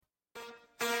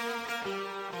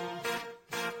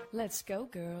Let's go,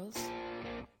 girls.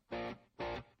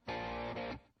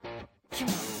 Come on.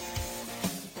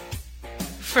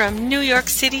 From New York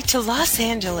City to Los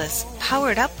Angeles,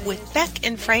 Powered Up with Beck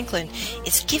and Franklin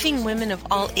is giving women of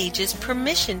all ages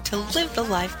permission to live the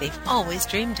life they've always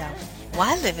dreamed of.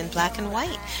 Why live in black and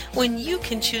white when you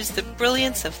can choose the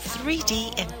brilliance of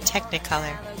 3D and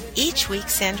Technicolor? Each week,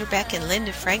 Sandra Beck and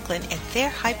Linda Franklin and their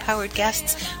high-powered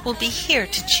guests will be here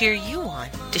to cheer you on,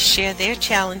 to share their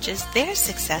challenges, their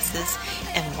successes,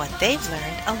 and what they've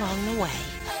learned along the way.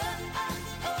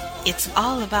 It's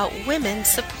all about women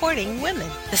supporting women.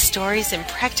 The stories and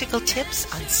practical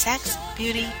tips on sex,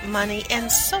 beauty, money,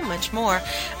 and so much more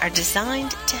are designed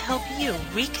to help you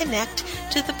reconnect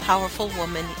to the powerful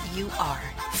woman you are.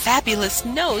 Fabulous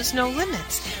knows no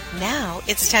limits. Now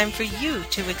it's time for you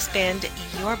to expand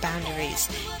your boundaries.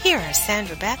 Here are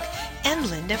Sandra Beck and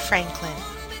Linda Franklin.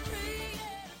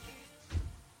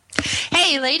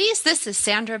 Hey ladies, this is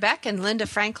Sandra Beck and Linda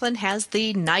Franklin has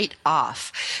the night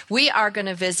off. We are going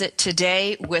to visit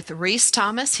today with Rhys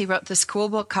Thomas. He wrote this cool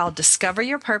book called Discover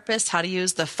Your Purpose, How to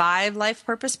Use the 5 Life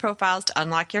Purpose Profiles to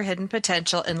Unlock Your Hidden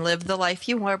Potential and Live the Life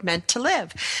You Were Meant to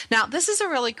Live. Now, this is a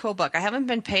really cool book. I haven't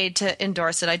been paid to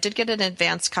endorse it. I did get an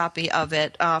advanced copy of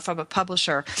it from a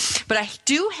publisher. But I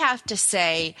do have to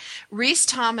say, Rhys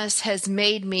Thomas has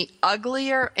made me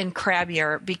uglier and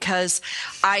crabbier because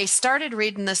I started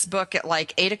reading this book at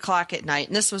like 8 o'clock at night,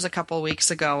 and this was a couple of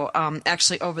weeks ago,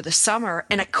 actually over the summer,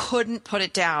 and I couldn't put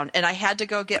it down, and I had to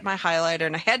go get my highlighter,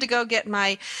 and I had to go get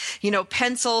my,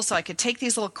 pencil so I could take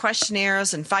these little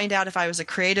questionnaires and find out if I was a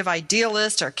creative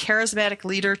idealist or a charismatic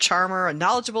leader, charmer, a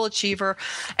knowledgeable achiever,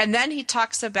 and then he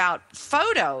talks about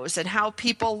photos and how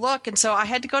people look, and so I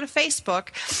had to go to Facebook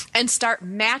and start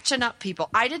matching up people.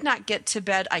 I did not get to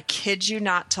bed, I kid you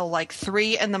not, till like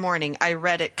 3 in the morning. I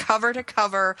read it cover to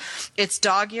cover. It's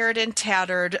dog-eared and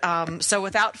tattered. So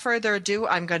without further ado,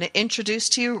 I'm going to introduce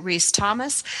to you Rhys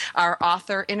Thomas, our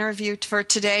author interview for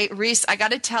today. Rhys, I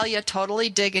got to tell you, totally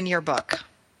digging your book.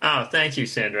 Oh, thank you,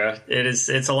 Sandra.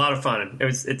 It's a lot of fun.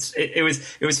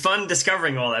 It was fun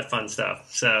discovering all that fun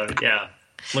stuff. So yeah.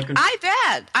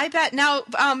 I bet. Now,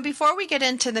 before we get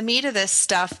into the meat of this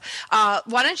stuff,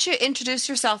 why don't you introduce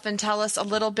yourself and tell us a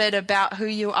little bit about who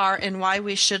you are and why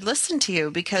we should listen to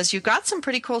you, because you've got some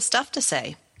pretty cool stuff to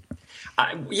say.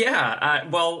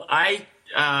 Well, I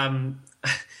am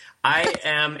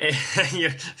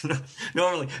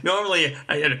normally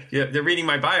they're reading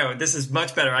my bio. This is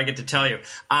much better. I get to tell you.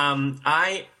 I'm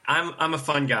a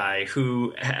fun guy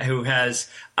who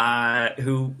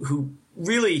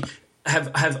really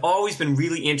have always been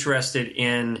really interested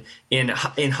in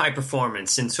high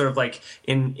performance and sort of like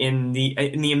in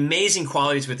the amazing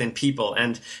qualities within people,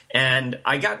 and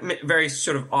I got very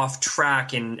sort of off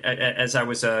track as I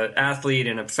was an athlete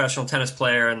and a professional tennis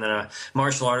player and then a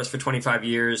martial artist for 25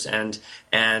 years and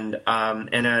then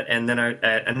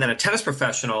a tennis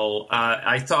professional.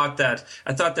 I thought that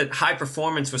high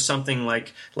performance was something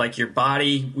like your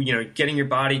body, getting your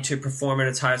body to perform at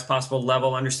its highest possible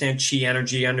level, understand chi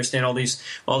energy, understand all these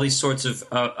sorts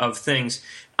of things.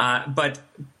 But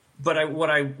what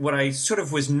I sort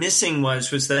of was missing was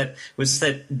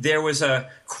that there was a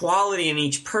quality in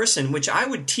each person which I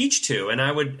would teach to, and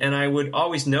I would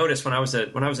always notice when I was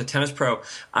a tennis pro,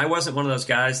 I wasn't one of those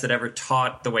guys that ever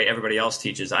taught the way everybody else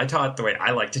teaches. I taught the way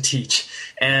I like to teach,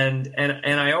 and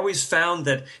I always found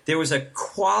that there was a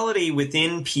quality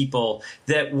within people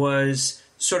that was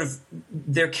sort of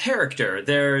their character,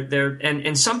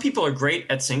 and some people are great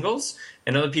at singles,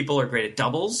 and other people are great at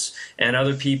doubles, and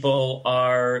other people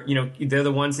are, they're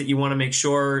the ones that you want to make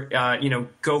sure,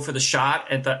 go for the shot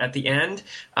at the end,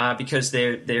 because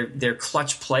they're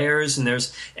clutch players,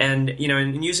 and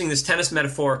using this tennis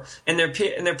metaphor, and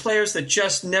they're players that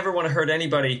just never want to hurt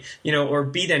anybody, or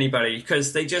beat anybody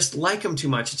because they just like them too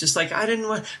much. It's just like I didn't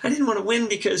want to win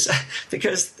because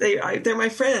they're my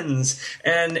friends,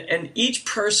 and each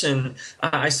person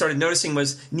I started noticing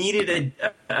needed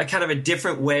a kind of a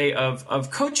different way of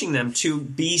coaching them to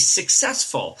be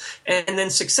successful. And then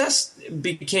success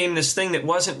became this thing that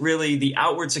wasn't really the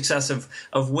outward success of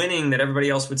winning that everybody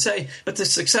else would say. But the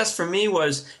success for me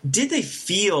was, did they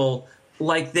feel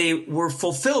like they were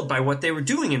fulfilled by what they were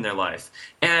doing in their life?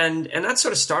 And that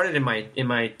sort of started in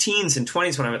my teens and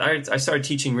 20s when I started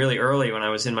teaching really early when I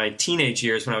was in my teenage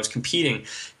years when I was competing.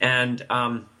 And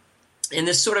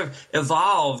this sort of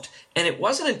evolved. And it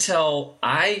wasn't until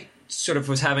I sort of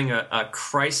was having a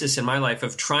crisis in my life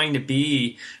of trying to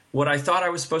be what I thought I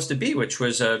was supposed to be, which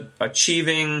was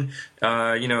achieving,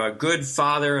 a good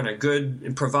father and a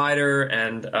good provider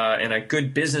and a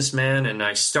good businessman. And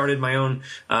I started my own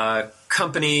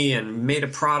company and made a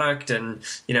product, and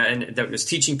that was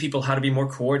teaching people how to be more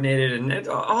coordinated and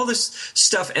all this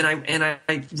stuff. And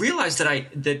I realized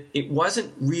that it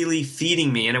wasn't really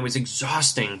feeding me, and it was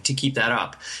exhausting to keep that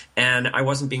up. And I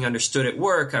wasn't being understood at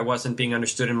work. I wasn't being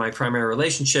understood in my primary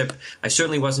relationship. I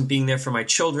certainly wasn't being there for my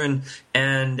children.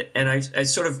 And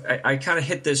I kind of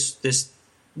hit this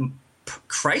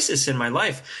crisis in my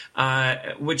life,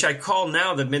 which I call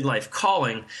now the midlife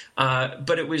calling.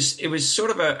 But it was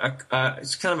sort of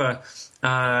it's kind of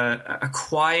a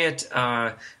quiet,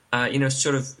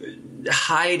 sort of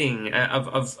hiding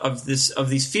of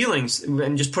these feelings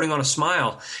and just putting on a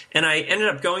smile. And I ended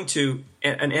up going to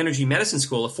an energy medicine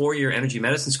school, a 4-year energy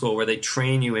medicine school, where they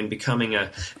train you in becoming a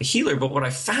healer. But what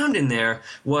I found in there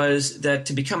was that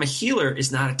to become a healer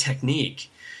is not a technique.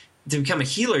 To become a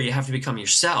healer, you have to become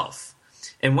yourself.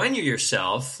 And when you're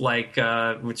yourself,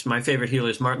 which my favorite healer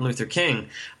is Martin Luther King,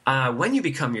 when you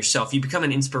become yourself, you become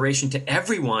an inspiration to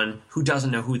everyone who doesn't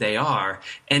know who they are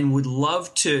and would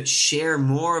love to share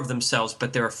more of themselves,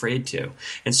 but they're afraid to.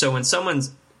 And so when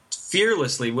someone's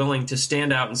fearlessly willing to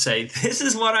stand out and say, this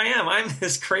is what I am. I'm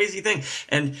this crazy thing.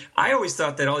 And I always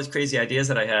thought that all these crazy ideas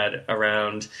that I had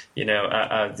around,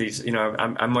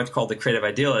 I'm what's called the creative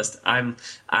idealist. I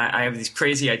have these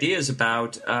crazy ideas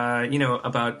about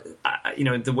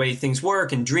the way things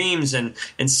work and dreams and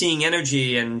seeing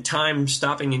energy and time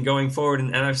stopping and going forward.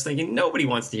 And I was thinking, nobody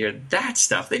wants to hear that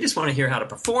stuff. They just want to hear how to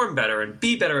perform better and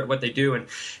be better at what they do.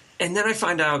 And then I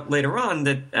find out later on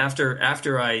that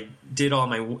after I did all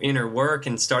my inner work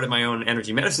and started my own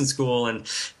energy medicine school, and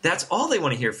that's all they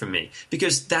want to hear from me,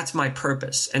 because that's my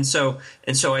purpose. And so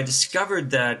I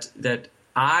discovered that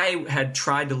I had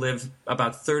tried to live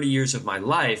about 30 years of my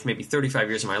life, maybe 35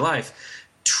 years of my life,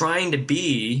 trying to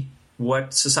be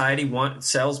what society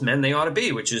sells men they ought to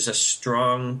be, which is a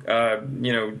strong,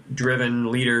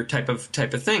 driven leader type of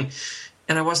thing.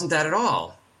 And I wasn't that at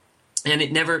all. And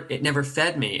it never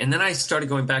fed me. And then I started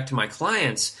going back to my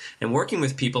clients and working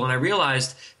with people, and I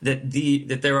realized that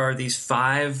there are these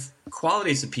 5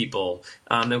 qualities of people,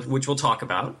 which we'll talk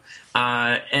about,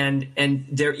 and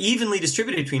they're evenly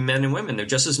distributed between men and women. There are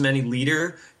just as many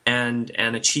leader and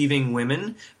achieving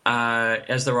women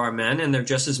as there are men, and there are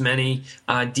just as many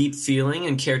deep feeling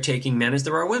and caretaking men as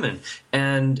there are women.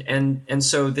 And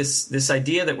so this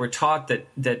idea that we're taught that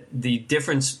the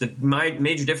difference, the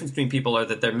major difference between people are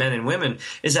that they're men and women,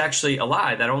 is actually a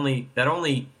lie. That only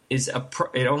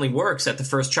it only works at the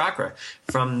first chakra.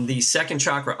 From the second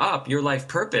chakra up, your life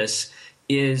purpose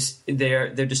is they're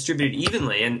distributed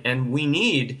evenly, and we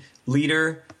need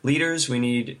leaders, we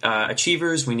need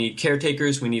achievers, we need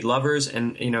caretakers, we need lovers,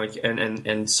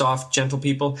 and soft, gentle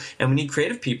people, and we need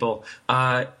creative people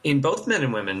in both men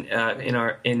and women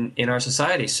in our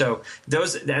society. So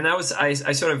I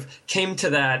sort of came to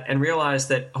that and realized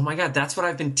that, oh my God, that's what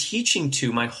I've been teaching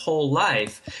to my whole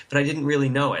life, but I didn't really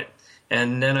know it.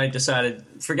 And then I decided,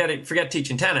 forget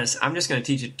teaching tennis. I'm just going to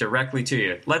teach it directly to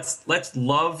you. Let's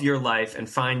love your life and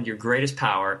find your greatest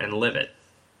power and live it.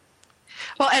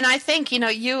 Well, and I think,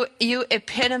 you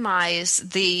epitomize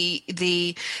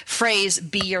the phrase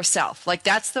 "be yourself." Like,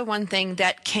 that's the one thing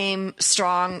that came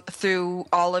strong through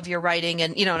all of your writing.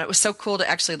 And, and it was so cool to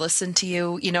actually listen to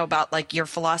you, about like your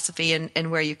philosophy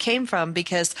and where you came from,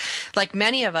 because like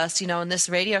many of us, and this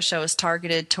radio show is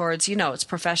targeted towards, it's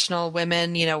professional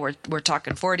women, we're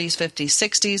talking 40s, 50s,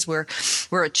 60s,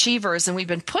 we're achievers, and we've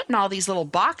been put in all these little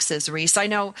boxes, Reese. I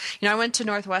know, I went to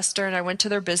Northwestern, I went to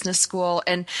their business school,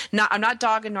 and I'm not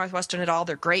dogging Northwestern at all.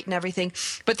 They're great and everything,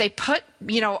 but they put,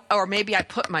 or maybe I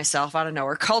put myself, I don't know,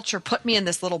 or culture put me in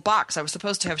this little box. I was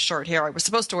supposed to have short hair. I was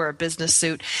supposed to wear a business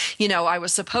suit. I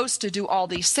was supposed to do all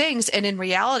these things. And in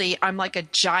reality, I'm like a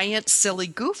giant, silly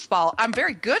goofball. I'm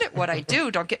very good at what I do.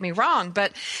 Don't get me wrong.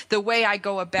 But the way I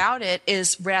go about it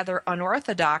is rather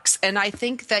unorthodox. And I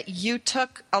think that you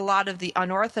took a lot of the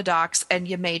unorthodox and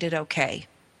you made it okay.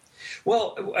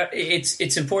 Well,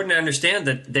 it's important to understand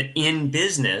that in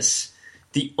business,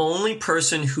 the only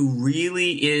person who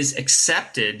really is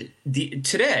accepted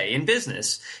today in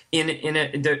business,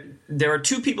 there are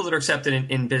 2 people that are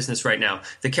accepted in business right now: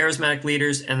 the charismatic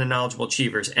leaders and the knowledgeable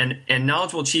achievers. And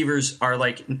knowledgeable achievers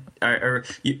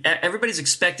everybody's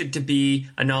expected to be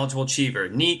a knowledgeable achiever: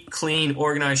 neat, clean,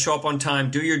 organized, show up on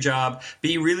time, do your job,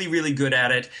 be really, really good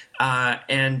at it,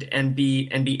 and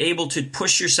be able to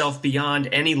push yourself beyond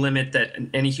any limit that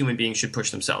any human being should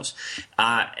push themselves,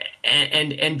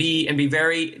 and be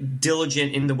very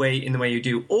diligent in the way you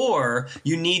do. Or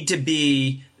you need to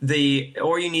be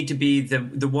you need to be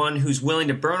the one who's willing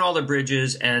to burn all the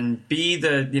bridges and be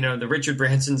the Richard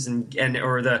Bransons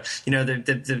or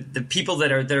the people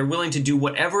that are willing to do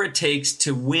whatever it takes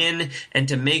to win and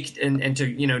to make and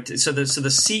to so the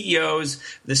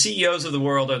CEOs of the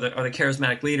world are the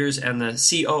charismatic leaders, and the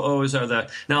COOs are the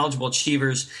knowledgeable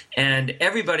achievers, and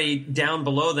everybody down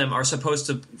below them are supposed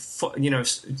to fall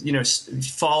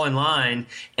in line,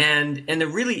 and there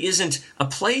really isn't a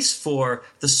place for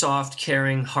the soft,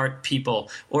 caring heart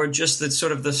people or just the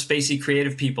sort of the spacey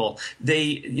creative people.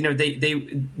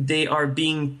 They are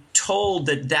being told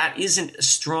that isn't a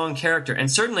strong character, and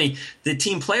certainly the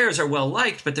team players are well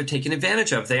liked, but they're taken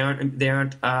advantage of. They aren't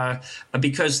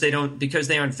because they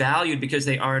aren't valued, because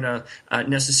they aren't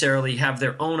necessarily have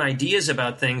their own ideas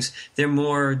about things. They're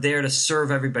more there to serve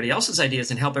everybody else's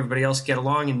ideas and help everybody else get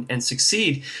along and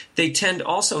succeed. They tend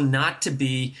also not to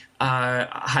be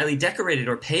highly decorated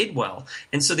or paid well,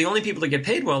 and so the only people that get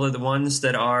paid well are the ones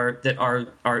that are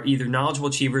either knowledgeable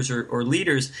achievers or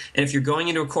leaders. And if you're going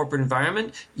into a corporate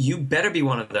environment, you better be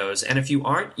one of those. And if you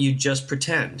aren't, you just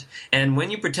pretend. And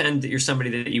when you pretend that you're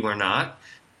somebody that you are not,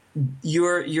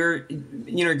 you're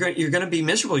going to be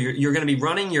miserable. You're going to be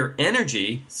running your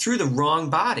energy through the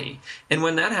wrong body, and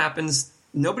when that happens,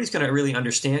 nobody's going to really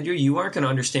understand you. You aren't going to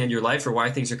understand your life or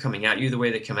why things are coming at you the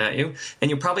way they come at you, and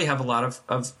you'll probably have a lot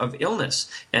of illness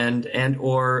and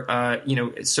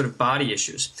sort of body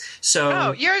issues.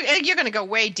 So you're going to go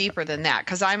way deeper than that,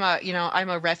 because I'm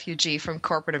a refugee from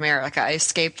corporate America. I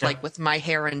escaped with my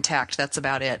hair intact. That's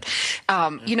about it.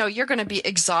 You're going to be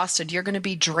exhausted. You're going to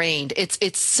be drained.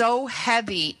 It's so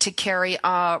heavy to carry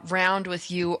around with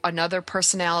you another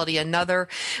personality, another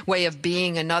way of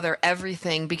being, another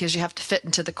everything, because you have to fit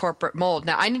into the corporate mold.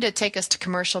 Now, I need to take us to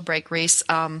commercial break, Reese.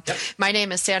 My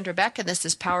name is Sandra Beck, and this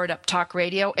is Powered Up Talk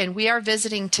Radio, and we are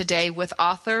visiting today with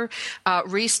author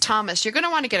Reese Thomas. You're going to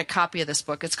want to get a copy of this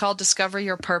book. It's called Discover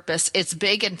Your Purpose. It's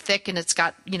big and thick, and it's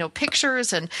got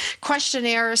pictures and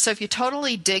questionnaires. So if you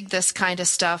totally dig this kind of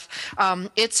stuff,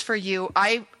 it's for you.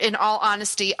 In all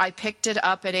honesty, I picked it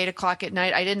up at 8 o'clock at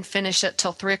night. I didn't finish it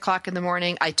till 3 o'clock in the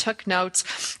morning. I took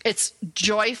notes. It's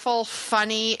joyful,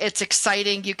 funny. It's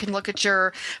exciting. You can look at your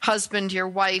husband, your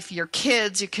wife, your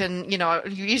kids. You can, you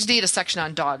usually need a section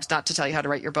on dogs, not to tell you how to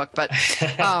write your book, but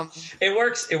it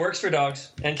works. It works for dogs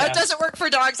and cats. Does it work for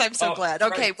dogs? I'm so glad.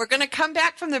 Okay, right. We're going to come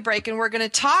back from the break, and we're going to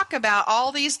talk about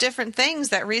all these different things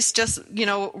that Reese just,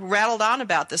 rattled on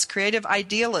about. This creative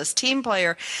idealist, team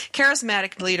player,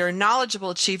 charismatic leader,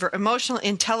 knowledgeable achiever, emotional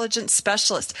intelligence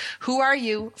specialist. Who are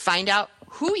you? Find out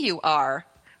who you are,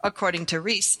 according to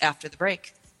Reese, after the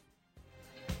break.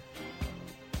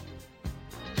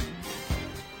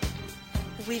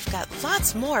 We've got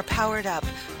lots more Powered Up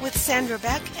with Sandra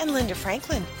Beck and Linda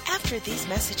Franklin after these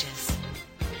messages.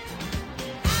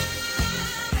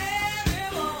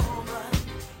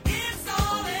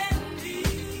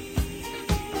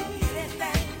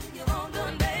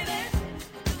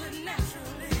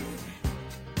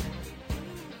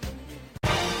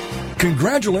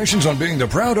 Congratulations on being the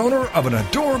proud owner of an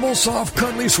adorable, soft,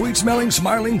 cuddly, sweet-smelling,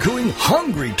 smiling, cooing,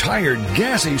 hungry, tired,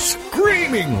 gassy,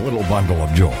 screaming little bundle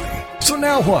of joy. So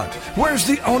now what? Where's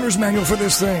the owner's manual for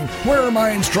this thing? Where are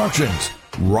my instructions?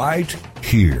 Right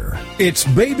here. It's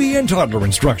Baby and Toddler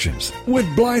Instructions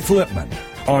with Blythe Lipman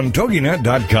on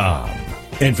TogiNet.com.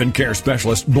 Infant care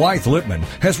specialist Blythe Lipman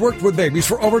has worked with babies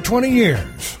for over 20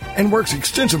 years and works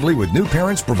extensively with new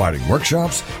parents, providing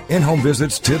workshops, in-home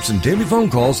visits, tips, and daily phone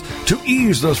calls to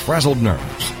ease those frazzled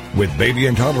nerves. With Baby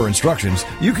and Toddler Instructions,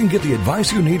 you can get the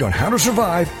advice you need on how to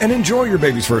survive and enjoy your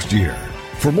baby's first year.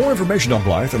 For more information on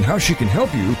Blythe and how she can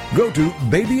help you, go to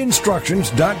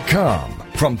babyinstructions.com.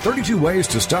 From 32 ways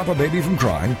to stop a baby from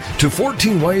crying to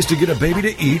 14 ways to get a baby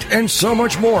to eat and so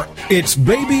much more. It's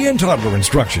Baby and Toddler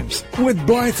Instructions with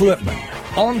Blythe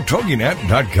Lipman on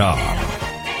TogiNet.com.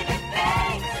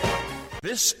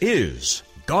 This is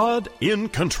God in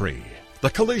Country, the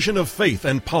collision of faith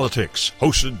and politics,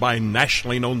 hosted by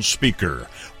nationally known speaker,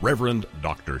 Reverend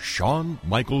Dr. Sean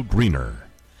Michael Greener.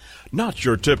 Not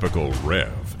your typical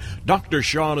Rev. Dr.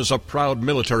 Sean is a proud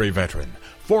military veteran,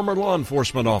 former law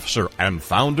enforcement officer, and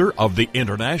founder of the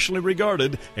internationally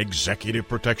regarded Executive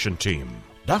Protection Team.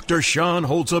 Dr. Sean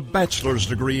holds a bachelor's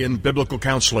degree in biblical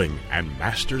counseling and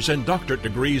master's and doctorate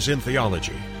degrees in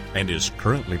theology, and is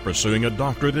currently pursuing a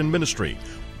doctorate in ministry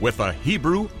with a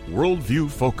Hebrew worldview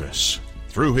focus.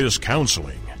 Through his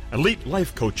counseling, elite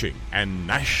life coaching, and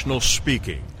national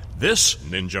speaking, this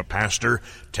ninja pastor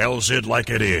tells it like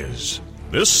it is.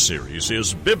 This series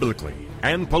is biblically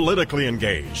and politically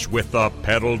engaged with the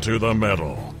pedal to the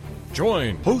metal.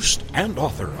 Join host and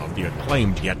author of the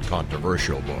acclaimed yet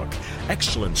controversial book,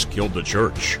 Excellence Killed the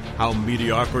Church, How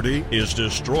Mediocrity is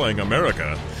Destroying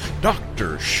America,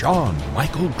 Dr. Sean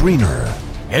Michael Greener.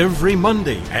 Every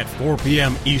Monday at 4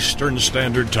 p.m. Eastern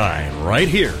Standard Time, right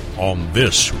here on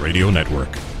this radio network.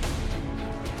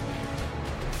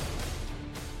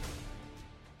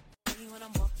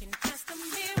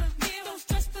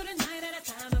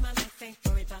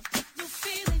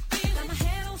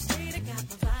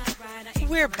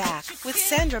 We're back with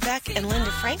Sandra Beck and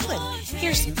Linda Franklin.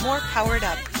 Here's more Powered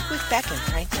Up with Beck and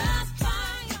Franklin.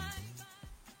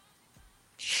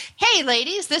 Hey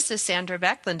ladies, this is Sandra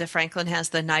Beck. Linda Franklin has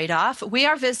the night off. We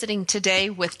are visiting today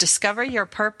with Discover Your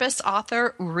Purpose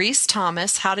author Rhys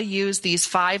Thomas, how to use these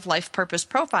 5 life purpose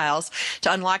profiles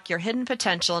to unlock your hidden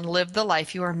potential and live the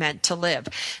life you are meant to live.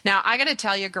 Now, I got to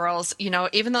tell you girls,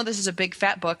 even though this is a big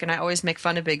fat book, and I always make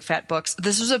fun of big fat books,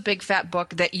 this is a big fat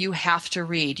book that you have to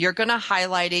read. You're going to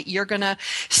highlight it. You're going to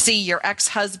see your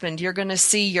ex-husband. You're going to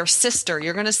see your sister.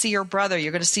 You're going to see your brother.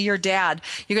 You're going to see your dad.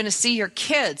 You're going to see your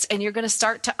kids, and you're going to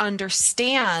start to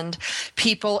understand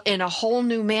people in a whole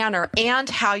new manner and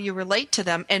how you relate to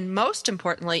them. And most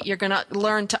importantly, you're going to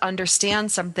learn to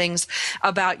understand some things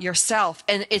about yourself.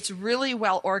 And it's really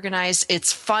well organized.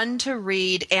 It's fun to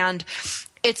read, and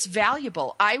it's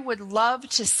valuable. I would love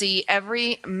to see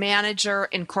every manager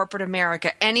in corporate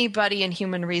America, anybody in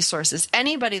human resources,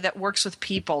 anybody that works with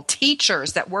people,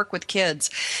 teachers that work with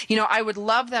kids, I would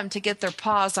love them to get their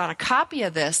paws on a copy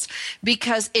of this,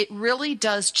 because it really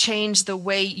does change the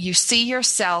way you see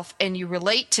yourself and you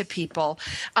relate to people.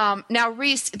 Now,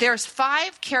 Rhys, there's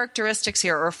 5 characteristics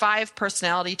here, or 5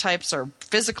 personality types or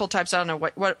physical types. I don't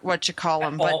know what you call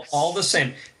them. But all the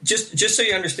same. Just so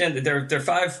you understand that there are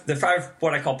 5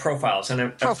 what I call profiles, and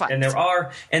there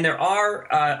are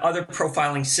other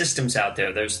profiling systems out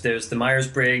there. There's the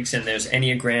Myers-Briggs, and there's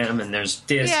Enneagram, and there's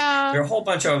DISC. Yeah. There are a whole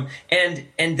bunch of them,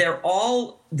 and they're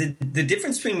all the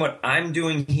difference between what I'm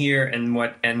doing here and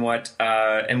what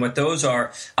those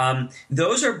are.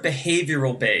 Those are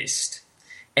behavioral based.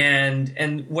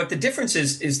 And what the difference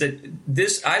is that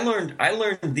this I learned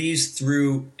these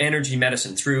through energy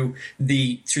medicine, through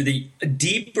the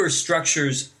deeper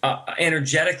structures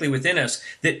energetically within us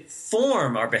that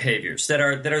form our behaviors, that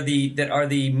are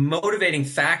the motivating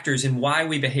factors in why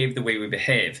we behave the way we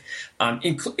behave,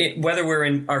 whether we're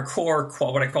in our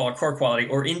what I call our core quality,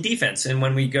 or in defense, and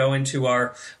when we go into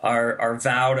our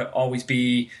vow to always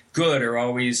be good, or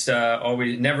always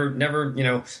never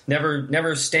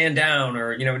stand down,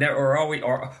 or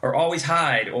always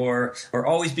hide, or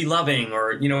always be loving,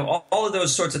 or all of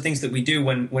those sorts of things that we do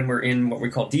when we're in what we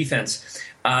call defense.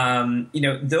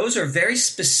 Those are very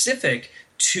specific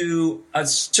to a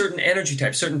certain energy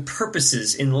type, certain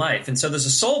purposes in life. And so there's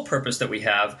a soul purpose that we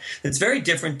have that's very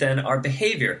different than our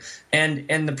behavior.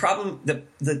 And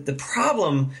the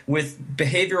problem with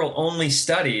behavioral only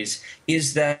studies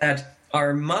is that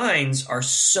our minds are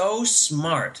so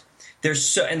smart. We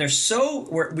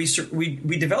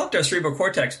developed our cerebral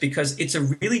cortex because it's a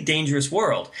really dangerous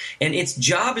world, and its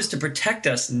job is to protect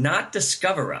us, not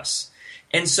discover us.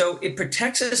 And so it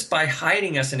protects us by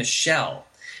hiding us in a shell.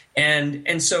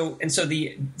 And so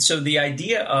the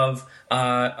idea of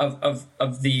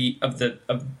the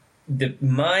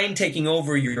mind taking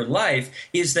over your life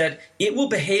is that it will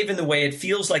behave in the way it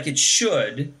feels like it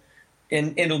should,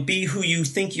 and it'll be who you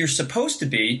think you're supposed to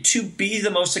be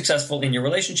the most successful in your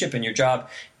relationship and your job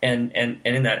and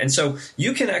in that. And so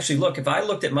you can actually look, if I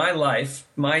looked at my life,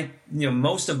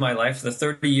 most of my life, the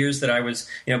 30 years that I was,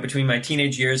 between my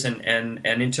teenage years and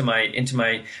into my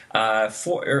late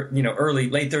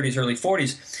 30s, early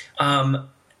 40s,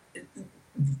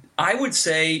 I would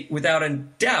say without a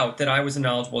doubt that I was a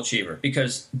knowledgeable achiever,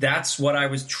 because that's what I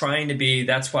was trying to be.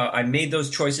 That's why I made those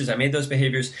choices. I made those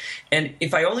behaviors. And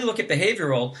if I only look at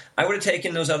behavioral, I would have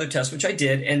taken those other tests, which I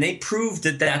did, and they proved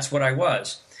that that's what I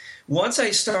was. Once I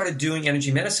started doing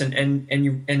energy medicine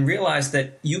and realized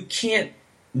that you can't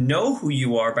know who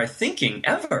you are by thinking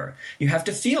ever. You have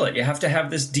to feel it. You have to have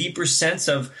this deeper sense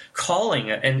of calling,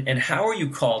 and how are you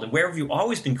called, and where have you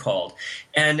always been called?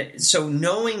 And so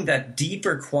knowing that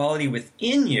deeper quality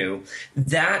within you,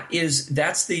 that's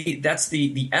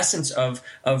the essence of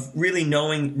really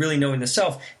knowing the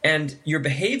self. And your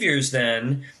behaviors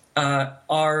then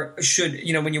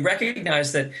when you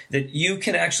recognize that you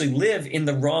can actually live in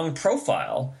the wrong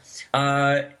profile,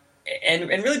 and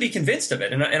really be convinced of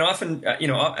it. And often,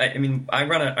 I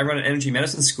run an energy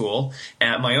medicine school,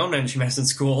 my own energy medicine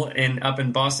school up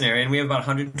in Boston area, and we have about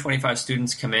 125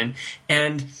 students come in.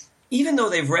 And even though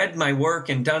they've read my work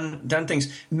and done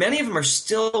things, many of them are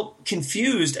still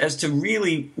confused as to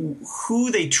really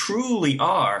who they truly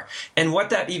are and what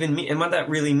that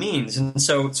really means. And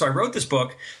so I wrote this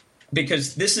book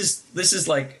because this is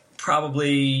like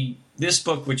probably this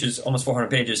book, which is almost 400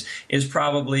 pages, is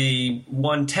probably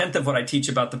 1/10 of what I teach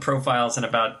about the profiles and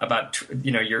about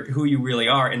who you really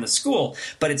are in the school.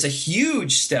 But it's a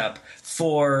huge step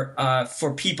for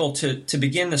people to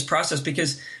begin this process,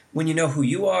 because when you know who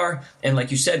you are, and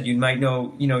like you said, you might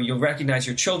know, you'll recognize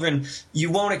your children. You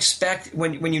won't expect,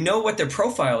 when you know what their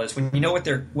profile is, when you know what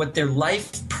their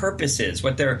life purpose is,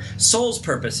 what their soul's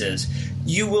purpose is,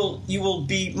 you will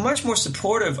be much more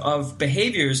supportive of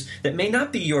behaviors that may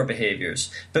not be your behaviors,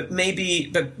 but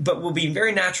will be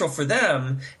very natural for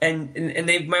them, and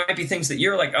they might be things that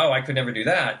you're like, oh, I could never do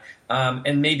that.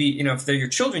 And maybe, if they're your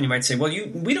children, you might say, well,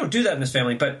 we don't do that in this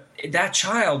family, but that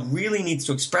child really needs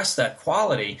to express that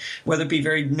quality, whether it be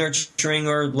very nurturing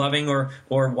or loving or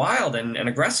wild and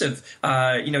aggressive.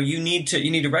 You need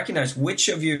to recognize which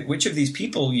of these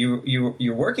people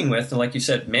you're working with, and like you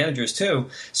said, managers too,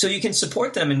 so you can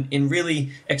support them in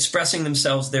really expressing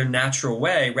themselves their natural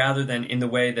way rather than in the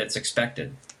way that's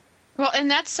expected. Well,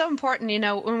 and that's so important,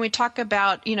 when we talk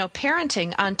about,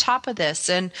 parenting on top of this.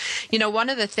 And, one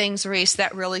of the things, Reese,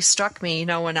 that really struck me,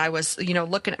 when I was,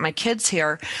 looking at my kids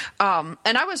here, and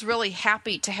I was really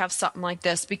happy to have something like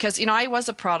this because, I was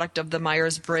a product of the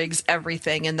Myers-Briggs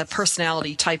everything and the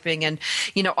personality typing and,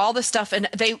 all the stuff. And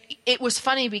it was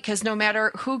funny because no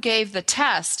matter who gave the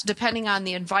test, depending on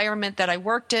the environment that I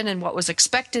worked in and what was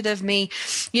expected of me,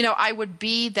 I would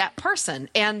be that person.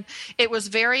 And it was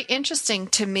very interesting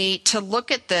to me to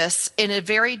look at this in a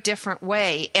very different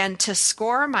way and to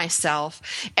score myself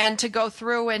and to go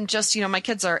through and just, my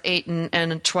kids are 8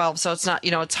 and 12, so it's not,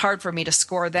 it's hard for me to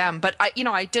score them. But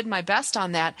I did my best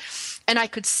on that, and I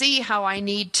could see how I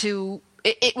need to.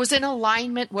 It was in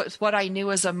alignment with what I knew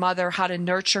as a mother, how to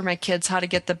nurture my kids, how to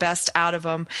get the best out of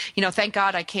them. Thank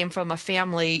God I came from a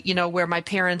family, where my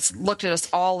parents looked at us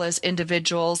all as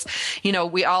individuals.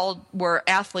 We all were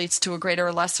athletes to a greater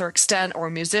or lesser extent, or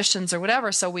musicians or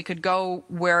whatever, so we could go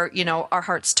where, our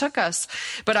hearts took us.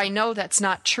 But I know that's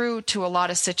not true to a lot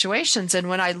of situations. And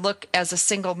when I look as a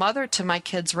single mother to my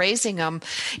kids, raising them,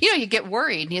 you get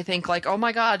worried and you think like, oh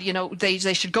my God, they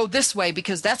should go this way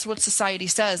because that's what society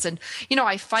says. And,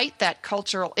 I fight that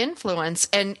cultural influence,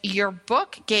 and your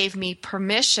book gave me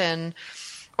permission,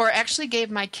 or actually gave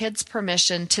my kids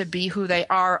permission to be who they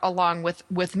are along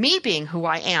with me being who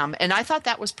I am. And I thought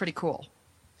that was pretty cool.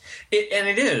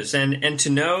 It is. And to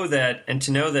know that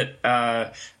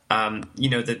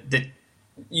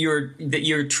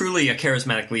you're truly a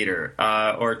charismatic leader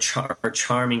or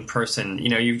charming person.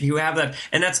 You have that,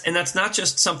 and that's not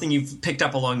just something you've picked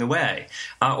up along the way,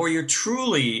 or you're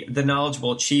truly the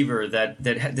knowledgeable achiever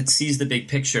that sees the big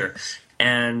picture.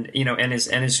 And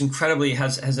is incredibly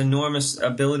has enormous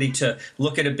ability to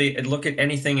look at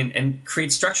anything and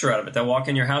create structure out of it. They'll walk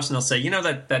in your house and they'll say,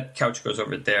 that couch goes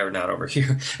over there, not over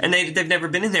here, and they've never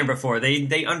been in there before.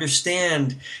 They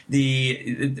understand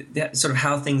the sort of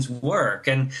how things work.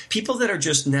 And people that are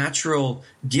just natural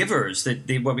givers,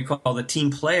 what we call the team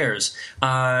players,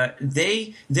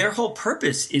 their whole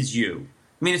purpose is you.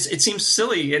 I mean, it seems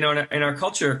silly, in our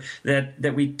culture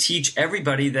that we teach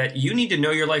everybody that you need to know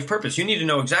your life purpose. You need to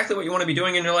know exactly what you want to be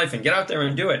doing in your life and get out there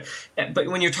and do it. But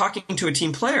when you're talking to a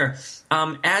team player,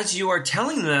 as you are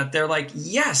telling them that, they're like,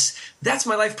 yes, that's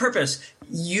my life purpose.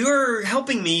 You're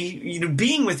helping me,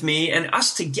 being with me and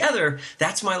us together,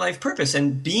 that's my life purpose.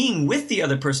 And being with the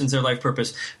other person's their life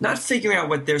purpose, not figuring out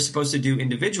what they're supposed to do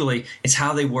individually. It's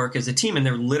how they work as a team, and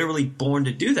they're literally born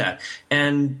to do that.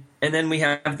 And then we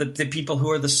have the people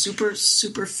who are the super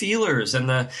feelers and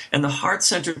the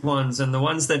heart-centered ones, and the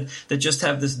ones that just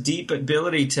have this deep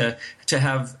ability to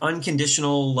have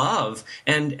unconditional love,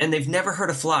 and they've never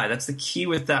hurt a fly. That's the key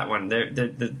with that one.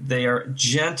 They are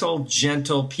gentle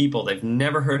people. They've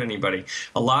never hurt anybody.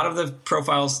 A lot of the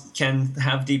profiles can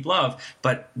have deep love,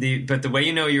 but the way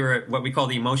you're what we call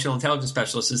the emotional intelligence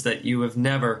specialist is that you have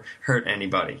never hurt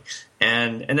anybody.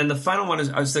 And then the final one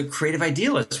is the creative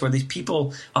idealists, where these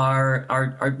people are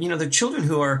the children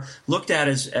who are looked at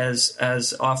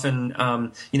as often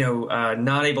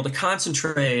not able to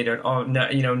concentrate, or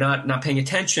not paying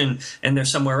attention, and they're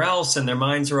somewhere else, and their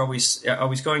minds are always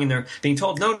going, and they're being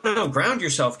told, no, ground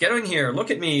yourself, get in here,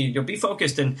 look at me, you'll be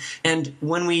focused. And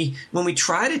when we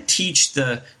try to teach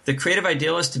the creative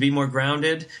idealist to be more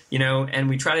grounded, and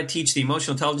we try to teach the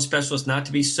emotional intelligence specialist not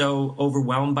to be so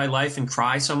overwhelmed by life and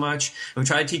cry so much, much. And we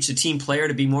try to teach the team player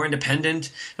to be more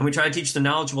independent. And we try to teach the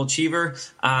knowledgeable achiever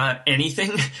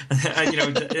anything,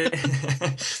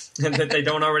 that they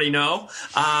don't already know.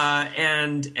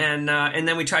 And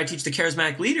then we try to teach the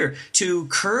charismatic leader to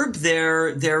curb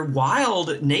their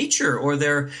wild nature, or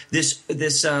their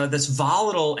this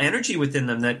volatile energy within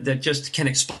them that just can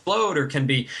explode, or can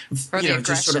be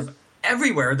just sort of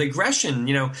everywhere, the aggression,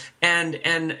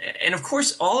 and of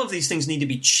course all of these things need to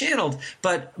be channeled,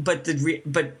 but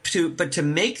to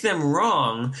make them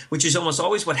wrong, which is almost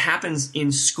always what happens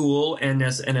in school and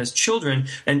as children,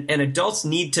 and adults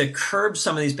need to curb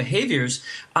some of these behaviors.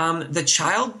 The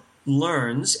child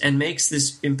learns and makes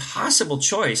this impossible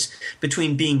choice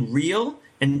between being real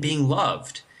and being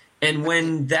loved, and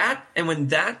when that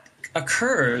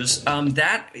occurs,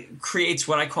 that creates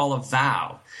what I call a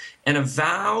vow. And a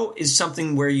vow is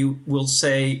something where you will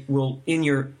say, in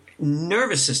your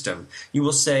nervous system, you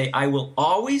will say, I will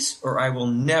always, or I will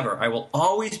never. I will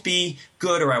always be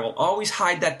good, or I will always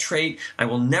hide that trait. I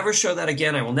will never show that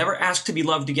again. I will never ask to be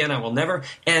loved again. I will never.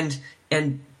 And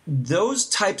those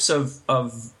types of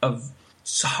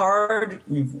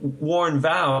hard-worn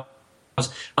vows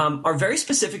are very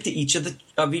specific to each of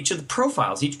the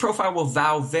profiles. Each profile will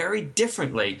vow very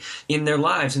differently in their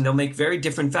lives, and they'll make very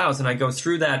different vows. And I go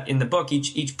through that in the book,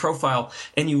 each profile,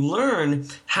 and you learn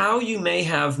how you may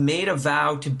have made a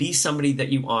vow to be somebody that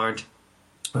you aren't,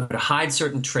 or to hide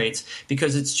certain traits,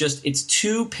 because it's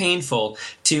too painful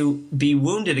to be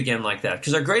wounded again like that.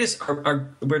 Because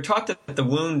we're taught that the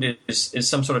wound is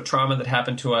some sort of trauma that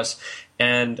happened to us,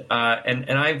 and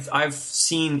I've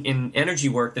seen in energy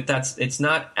work that it's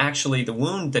not actually the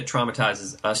wound that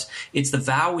traumatizes us; it's the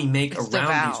vow we make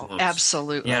around these wounds.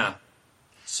 Absolutely. Yeah.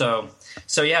 So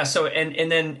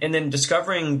then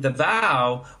discovering the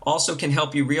vow also can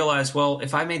help you realize, well,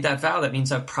 if I made that vow, that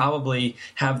means I probably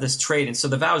have this trait. And so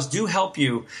the vows do help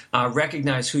you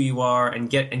recognize who you are and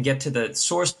get to the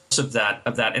source of that,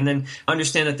 and then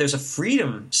understand that there's a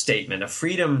freedom statement, a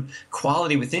freedom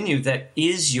quality within you that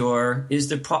is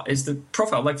the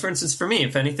profile. Like, for instance, for me,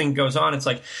 if anything goes on, it's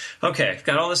like, okay, I've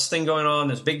got all this thing going on,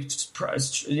 there's big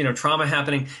trauma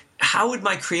happening. How would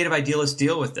my creative idealist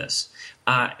deal with this?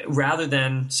 Rather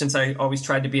than, since I always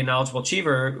tried to be a knowledgeable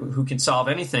achiever who can solve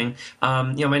anything,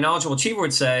 my knowledgeable achiever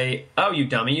would say, "Oh, you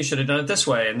dummy! You should have done it this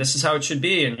way, and this is how it should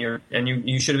be, and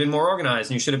you should have been more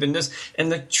organized, and you should have been this."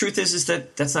 And the truth is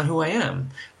that that's not who I am.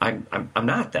 I'm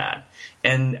not that.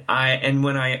 And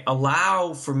when I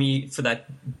allow for that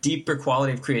deeper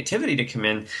quality of creativity to come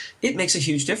in, it makes a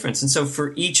huge difference. And so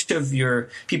for each of your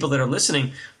people that are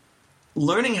listening,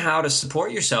 learning how to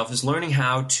support yourself is learning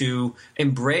how to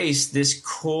embrace this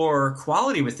core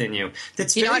quality within you.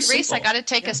 That's you know very what, Reese? simple. I got to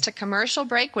take us to commercial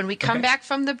break. When we come back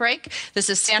from the break, this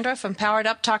is Sandra from Powered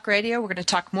Up Talk Radio. We're going to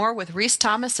talk more with Reese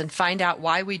Thomas and find out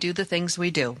why we do the things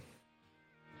we do.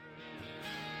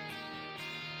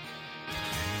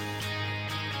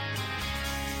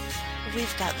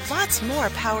 We've got lots more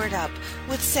Powered Up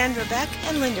with Sandra Beck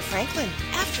and Linda Franklin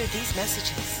after these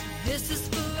messages. This is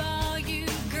for all you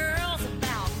girls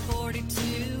about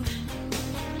 42.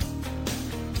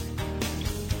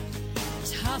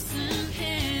 Tossing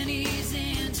pennies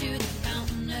into the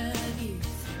fountain of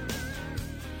youth.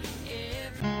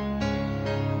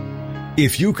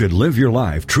 If you could live your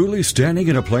life truly standing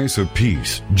in a place of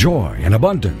peace, joy, and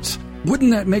abundance,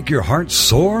 wouldn't that make your heart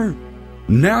soar?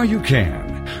 Now you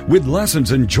can, with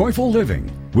Lessons in Joyful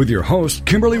Living, with your host,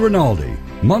 Kimberly Rinaldi,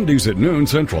 Mondays at noon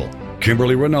Central.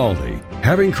 Kimberly Rinaldi,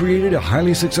 having created a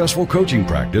highly successful coaching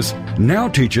practice, now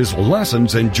teaches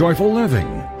Lessons in Joyful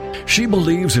Living. She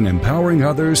believes in empowering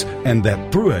others and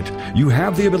that through it, you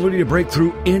have the ability to break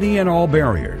through any and all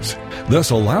barriers, thus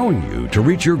allowing you to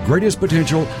reach your greatest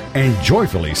potential and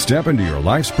joyfully step into your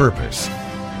life's purpose.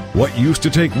 What used to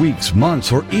take weeks,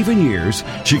 months, or even years,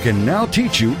 she can now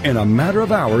teach you in a matter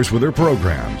of hours with her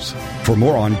programs. For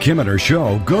more on Kim and her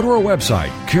show, go to her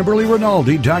website,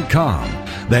 KimberlyRinaldi.com.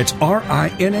 That's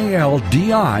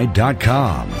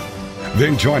RINALDI.com.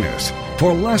 Then join us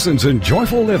for Lessons in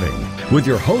Joyful Living with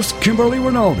your host, Kimberly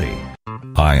Rinaldi.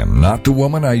 I am not the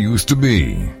woman I used to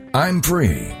be. I'm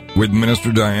free with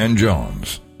Minister Diane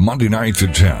Jones. Monday nights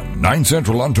at 10, 9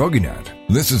 Central on TogiNet.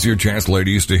 This is your chance,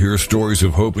 ladies, to hear stories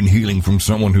of hope and healing from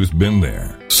someone who's been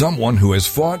there. Someone who has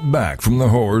fought back from the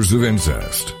horrors of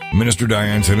incest. Minister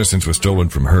Diane's innocence was stolen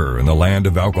from her in the land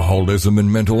of alcoholism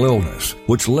and mental illness,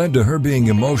 which led to her being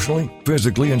emotionally,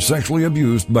 physically, and sexually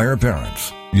abused by her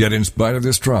parents. Yet in spite of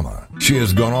this trauma, she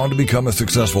has gone on to become a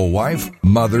successful wife,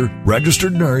 mother,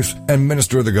 registered nurse, and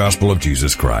minister of the gospel of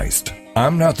Jesus Christ.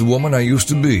 I'm not the woman I used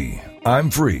to be.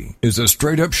 I'm Free is a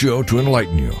straight-up show to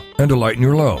enlighten you and to lighten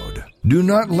your load. Do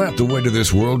not let the weight of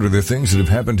this world or the things that have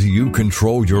happened to you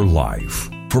control your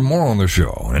life. For more on the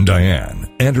show and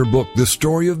Diane and her book, The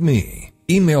Story of Me,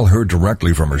 email her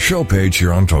directly from her show page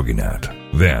here on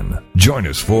TogiNet. Then, join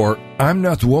us for I'm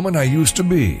Not the Woman I Used to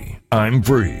Be, I'm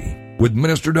Free, with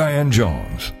Minister Diane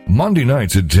Jones, Monday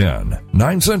nights at 10,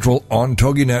 9 Central on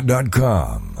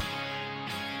TogiNet.com.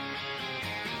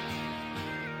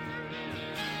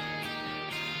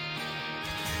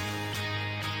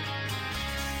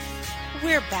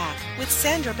 We're back with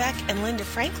Sandra Beck and Linda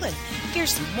Franklin.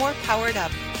 Here's some more Powered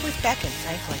Up with Beck and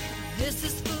Franklin. This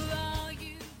is for all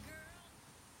you.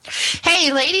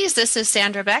 Hey, ladies, this is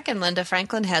Sandra Beck, and Linda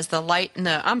Franklin has the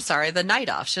night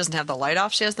off. She doesn't have the light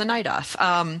off. She has the night off.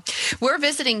 We're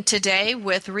visiting today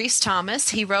with Rhys Thomas.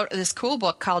 He wrote this cool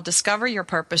book called Discover Your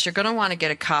Purpose. You're going to want to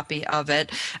get a copy of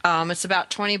it. It's about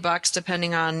 $20,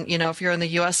 depending on, if you're in the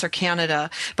U.S. or Canada.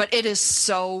 But it is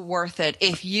so worth it.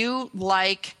 If you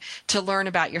like to learn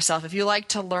about yourself, if you like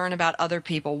to learn about other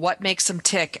people, what makes them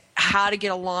tick, how to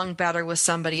get along better with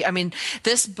somebody. I mean,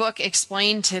 this book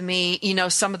explained to me,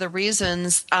 some of the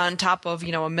reasons on top of,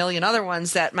 a million other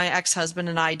ones that my ex-husband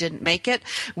and I didn't make it,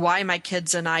 why my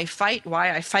kids and I fight,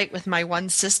 why I fight with my one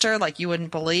sister like you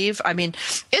wouldn't believe. I mean,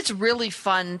 it's really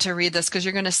fun to read this because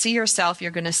you're going to see yourself,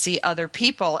 you're going to see other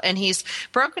people. And he's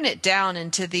broken it down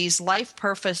into these life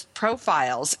purpose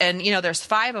profiles. And, there's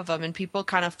 5 of them, and people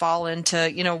kind of fall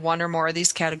into, one or more of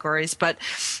these categories. But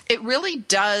it really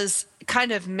does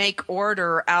kind of make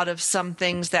order out of some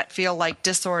things that feel like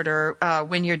disorder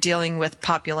when you're dealing with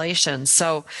populations.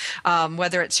 So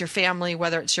whether it's your family,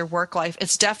 whether it's your work life,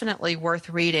 it's definitely worth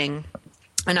reading.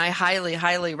 And I highly,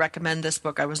 highly recommend this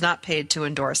book. I was not paid to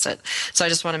endorse it. So I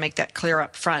just want to make that clear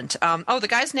up front. The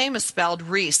guy's name is spelled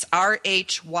Rhys,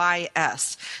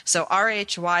 R-H-Y-S. So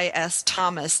R-H-Y-S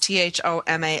Thomas,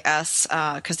 T-H-O-M-A-S,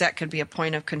 because that could be a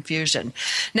point of confusion.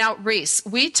 Now, Rhys,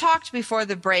 we talked before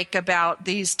the break about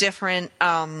these different,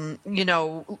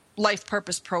 life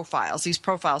purpose profiles, these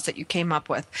profiles that you came up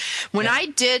with. When I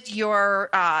did your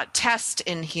test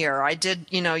in here, I did,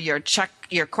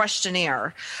 your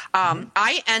questionnaire,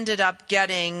 I ended up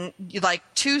getting like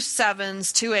 2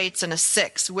 7s, 2 8s, and a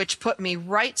 6, which put me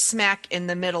right smack in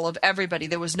the middle of everybody.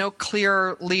 There was no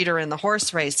clear leader in the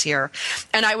horse race here.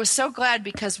 And I was so glad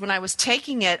because when I was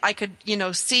taking it, I could,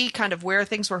 see kind of where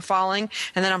things were falling.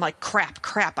 And then I'm like, crap,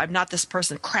 I'm not this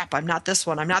person. Crap, I'm not this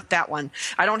one. I'm not that one.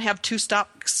 I don't have 2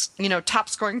 top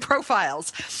scoring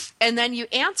profiles. And then you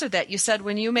answered that. You said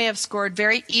when you may have scored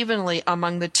very evenly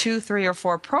among the 2, 3, or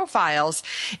 4 profiles,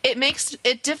 it makes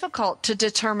it difficult to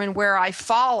determine where I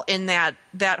fall in that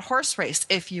horse race,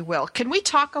 if you will. Can we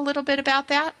talk a little bit about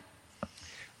that?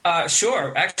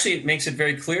 Sure. Actually, it makes it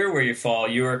very clear where you fall.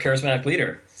 You're a charismatic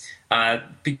leader.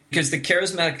 Because the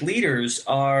charismatic leaders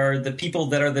are the people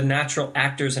that are the natural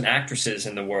actors and actresses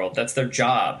in the world. That's their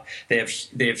job. They have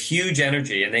huge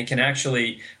energy, and they can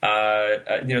actually,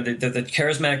 they're the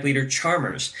charismatic leader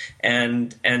charmers,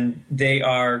 and they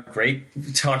are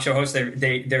great talk show hosts.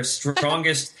 Their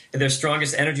strongest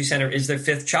energy center is their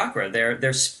 5th chakra.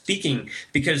 They're speaking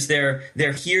because they're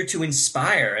here to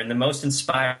inspire, and the most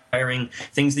inspiring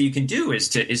things that you can do is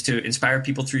to inspire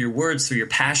people through your words, through your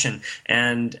passion,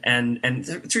 and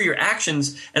through your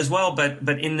actions as well.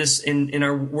 But in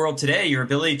our world today, your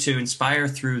ability to inspire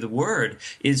through the word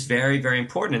is very, very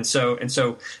important. And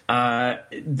so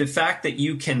the fact that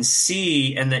you can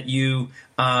see and that you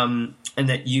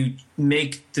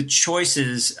make the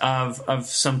choices of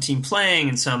some team playing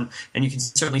and you can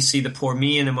certainly see the Poor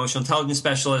Me, an emotional intelligence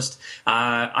specialist.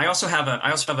 I also have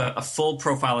a full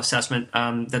profile assessment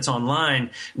that's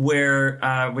online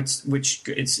where which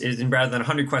it's rather than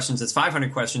 100 questions, it's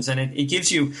 500 questions, and it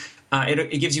gives you.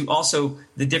 It gives you also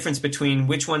the difference between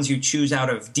which ones you choose out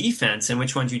of defense and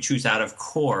which ones you choose out of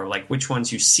core, like which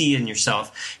ones you see in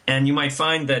yourself. And you might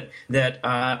find that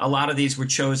a lot of these were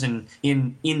chosen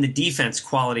in the defense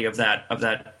quality of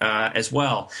that as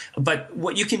well. But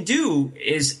what you can do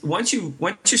is once you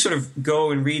sort of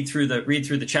go and read through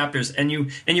the chapters and you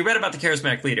read about the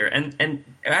charismatic leader, and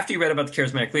after you read about the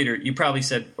charismatic leader, you probably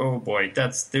said, "Oh boy,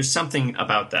 there's something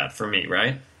about that for me,"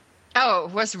 right? Oh,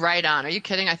 it was right on. Are you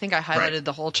kidding? I think I highlighted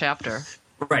the whole chapter.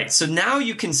 Right. So now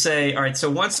you can say, all right,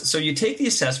 so you take the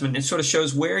assessment, it sort of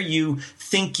shows where you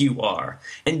think you are.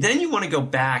 And then you want to go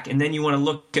back and then you want to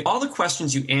look at all the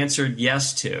questions you answered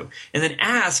yes to and then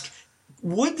ask,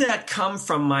 would that come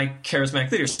from my charismatic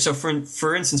leader? So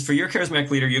for instance, for your charismatic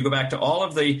leader, you go back to all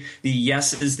of the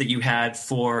yeses that you had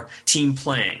for team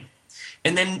playing.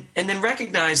 And then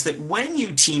recognize that when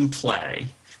you team play,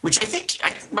 which I think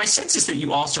my sense is that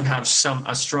you also have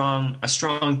a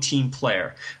strong team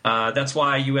player. That's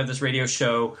why you have this radio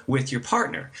show with your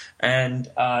partner, and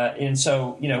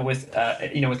so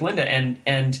with Linda,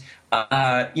 and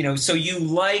so you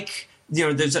like,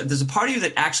 there's a part of you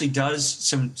that actually does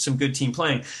some good team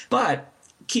playing, but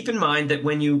keep in mind that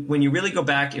when you really go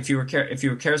back, if you were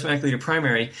charismatic leader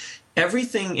primary,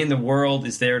 everything in the world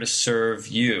is there to serve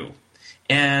you.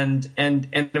 And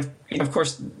of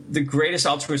course, the greatest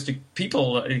altruistic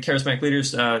people, charismatic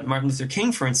leaders, Martin Luther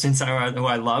King, for instance, who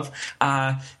I love,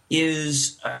 are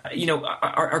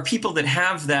people that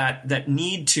have that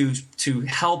need to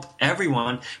help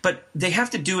everyone, but they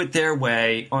have to do it their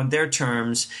way on their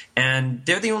terms, and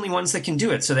they're the only ones that can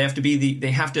do it. So they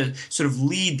have to sort of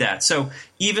lead that. So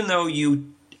even though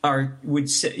you would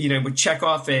check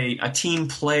off a team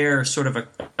player sort of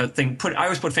a thing. I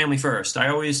always put family first. I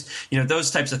always,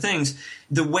 those types of things.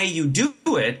 The way you do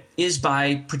it is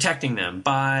by protecting them,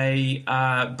 by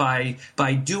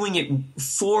doing it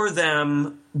for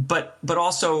them, but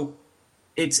also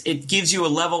it gives you a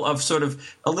level of sort of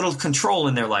a little control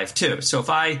in their life too. So if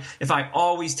I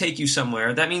always take you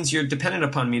somewhere, that means you're dependent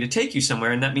upon me to take you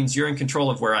somewhere, and that means you're in control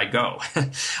of where I go.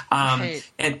 Right.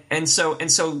 And so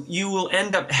you will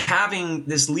end up having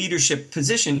this leadership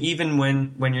position even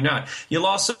when you're not. You'll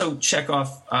also check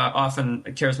off often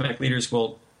charismatic leaders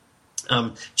will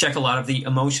check a lot of the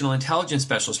emotional intelligence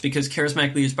specialists, because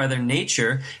charismatic leaders by their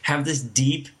nature have this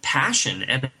deep passion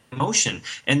and emotion,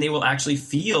 and they will actually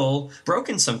feel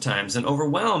broken sometimes and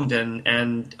overwhelmed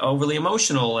and overly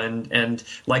emotional and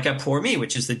like a poor me,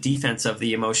 which is the defense of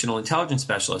the emotional intelligence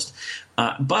specialist.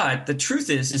 But the truth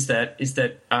is that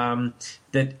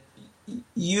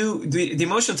the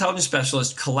emotional intelligence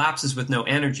specialist collapses with no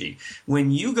energy. When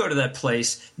you go to that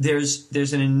place,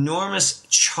 there's an enormous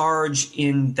charge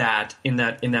in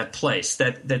that place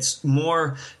that's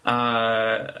more.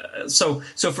 So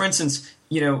for instance,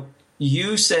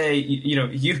 you say,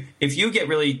 if you get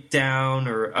really down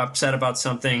or upset about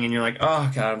something, and you're like,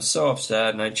 oh God, I'm so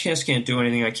upset, and I just can't do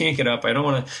anything. I can't get up. I don't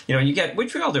want to.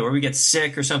 Which we all do, or we get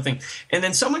sick or something, and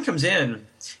then someone comes in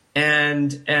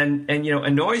and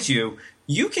annoys you.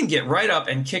 You can get right up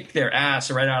and kick their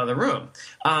ass right out of the room.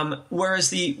 Whereas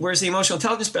the emotional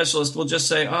intelligence specialist will just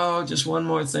say, "Oh, just one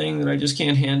more thing that I just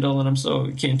can't handle,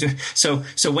 and can't do." So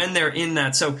when they're in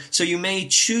that, so you may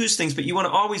choose things, but you want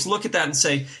to always look at that and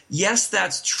say, "Yes,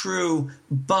 that's true,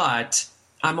 but."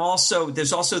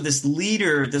 There's also this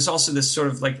leader, there's also this sort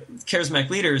of like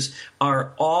charismatic leaders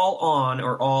are all on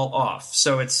or all off.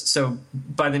 So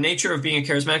by the nature of being a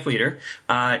charismatic leader,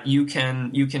 you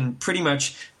can pretty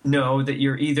much know that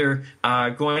you're either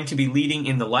going to be leading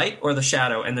in the light or the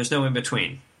shadow, and there's no in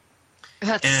between.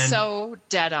 That's so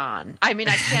dead on. I mean,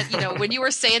 I can't, when you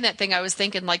were saying that thing, I was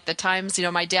thinking like the times,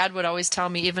 my dad would always tell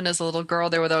me, even as a little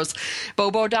girl, there were those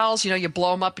Bobo dolls, you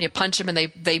blow them up and you punch them and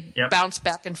they Yep. bounce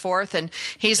back and forth. And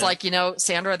he's like,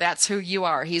 Sandra, that's who you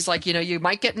are. He's like, you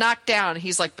might get knocked down.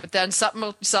 He's like, but then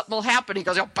something will happen. He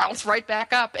goes, you'll bounce right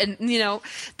back up. And,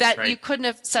 that Right. You couldn't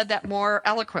have said that more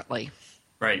eloquently.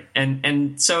 Right,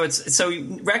 and so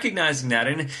recognizing that,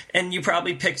 and you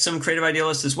probably picked some creative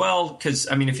idealists as well, because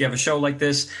if you have a show like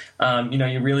this,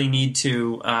 you really need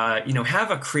to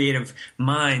have a creative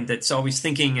mind that's always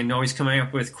thinking and always coming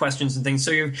up with questions and things.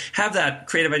 So you have that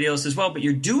creative idealist as well, but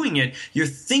you're doing it. You're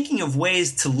thinking of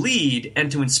ways to lead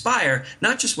and to inspire,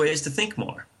 not just ways to think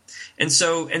more. And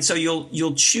so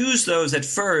you'll choose those at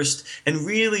first and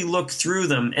really look through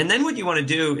them. And then what you want to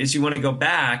do is you want to go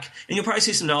back, and you'll probably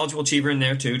see some knowledgeable achiever in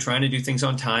there too, trying to do things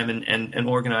on time and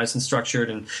organized and structured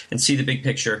and see the big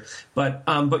picture. But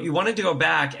you wanted to go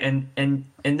back and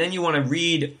then you want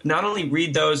to not only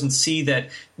read those and see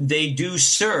that they do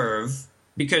serve,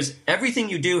 because everything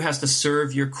you do has to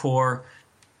serve your core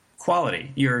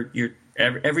quality, your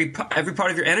every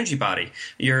part of your energy body,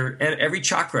 every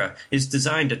chakra is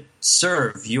designed to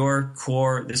serve your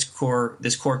this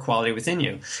core quality within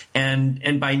you,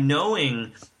 and by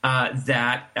knowing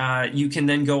that, you can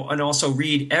then go and also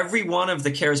read every one of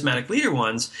the charismatic leader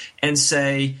ones and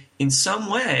say, in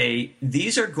some way,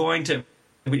 these are going to.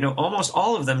 Almost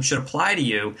all of them should apply to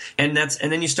you, and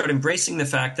then you start embracing the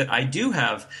fact that I do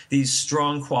have these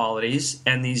strong qualities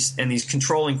and these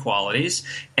controlling qualities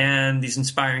and these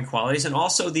inspiring qualities, and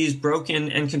also these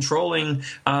broken and controlling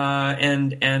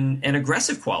and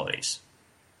aggressive qualities.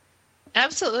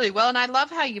 Absolutely. Well, and I love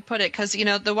how you put it because,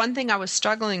 the one thing I was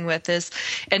struggling with is,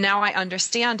 and now I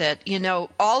understand it,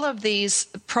 all of these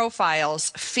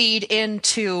profiles feed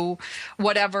into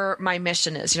whatever my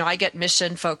mission is. I get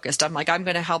mission focused. I'm like, I'm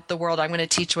going to help the world. I'm going to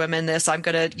teach women this. I'm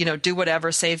going to, do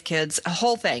whatever, save kids, a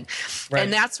whole thing. Right.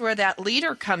 And that's where that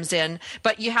leader comes in.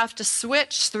 But you have to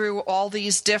switch through all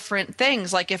these different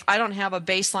things. Like if I don't have a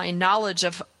baseline knowledge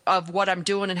of what I'm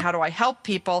doing and how do I help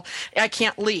people, I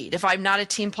can't lead. If I'm not a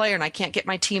team player and I can't get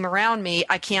my team around me,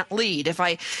 I can't lead. If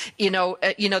I,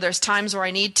 there's times where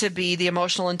I need to be the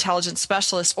emotional intelligence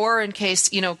specialist, or in case,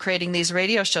 creating these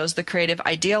radio shows, the creative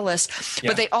idealist,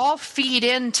 but they all feed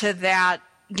into that,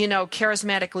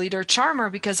 charismatic leader charmer,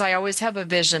 because I always have a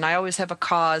vision. I always have a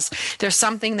cause. There's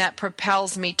something that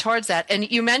propels me towards that.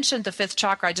 And you mentioned the fifth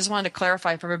chakra. I just wanted to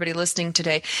clarify for everybody listening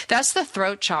today. That's the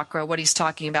throat chakra, what he's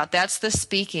talking about. That's the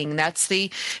speaking. That's the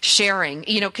sharing.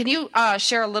 Can you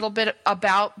share a little bit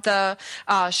about the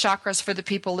chakras for the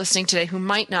people listening today who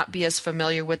might not be as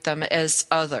familiar with them as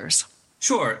others?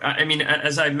 Sure. I mean,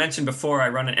 as I mentioned before, I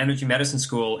run an energy medicine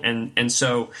school, and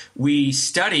so we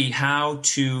study how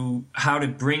to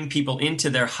bring people into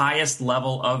their highest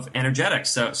level of energetics.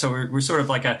 So we're sort of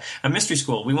like a mystery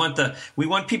school. We want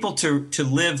people to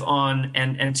live on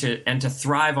and to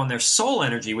thrive on their soul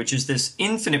energy, which is this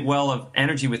infinite well of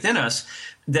energy within us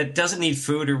that doesn't need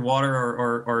food or water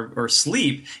or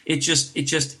sleep. It just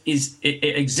exists.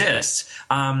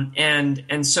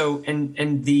 And so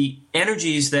the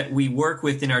energies that we work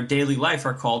with in our daily life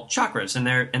are called chakras,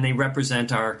 and they represent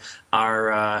the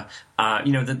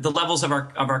levels of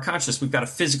our consciousness. We've got a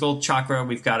physical chakra,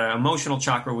 we've got an emotional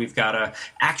chakra, we've got a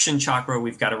action chakra,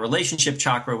 we've got a relationship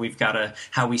chakra, we've got a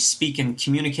how we speak and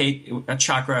communicate a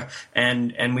chakra,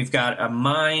 and we've got a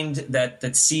mind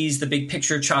that sees the big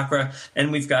picture chakra,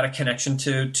 and we've got a connection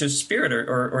to spirit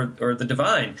or the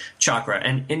divine chakra,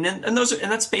 and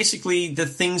that's basically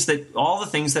all the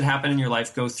things that happen in your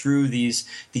life go through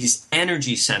these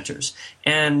energy centers,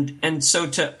 and so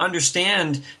to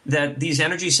understand that these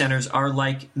energy centers are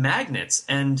like magnets,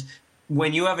 and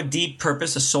when you have a deep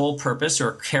purpose, a soul purpose, or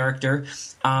a character,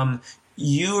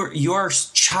 your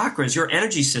chakras, your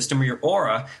energy system, or your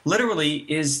aura, literally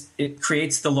it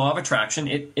creates the law of attraction.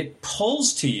 It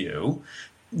pulls to you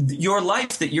your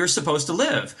life that you're supposed to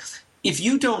live. If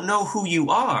you don't know who you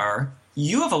are,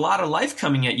 you have a lot of life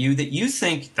coming at you that you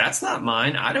think, that's not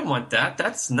mine. I don't want that.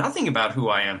 That's nothing about who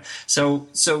I am. So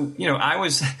I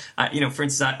was, for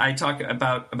instance, I talk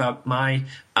about my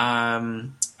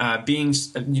being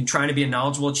trying to be a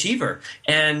knowledgeable achiever,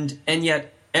 and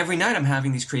yet every night I'm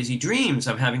having these crazy dreams.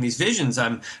 I'm having these visions.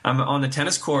 I'm on the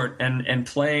tennis court and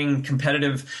playing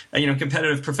competitive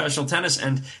professional tennis,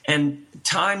 and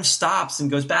time stops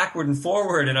and goes backward and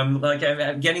forward, and I'm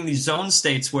getting these zone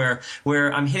states where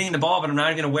I'm hitting the ball, but I'm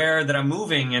not even aware that I'm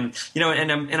moving, and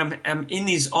I'm in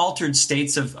these altered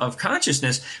states of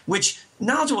consciousness, which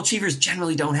knowledgeable achievers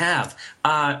generally don't have.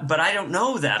 But I don't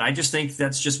know that. I just think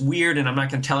that's just weird, and I'm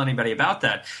not going to tell anybody about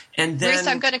that. And then, Reese,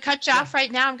 I'm going to cut you off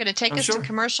right now. I'm going to take us to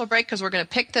commercial break because we're going to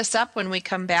pick this up when we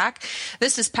come back.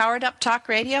 This is Powered Up Talk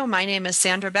Radio. My name is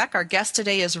Sandra Beck. Our guest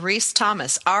today is Reese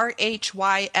Thomas,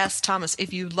 R-H-Y-S Thomas.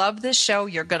 If you love this show,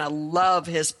 you're going to love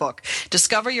his book,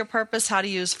 Discover Your Purpose, How to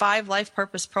Use 5 Life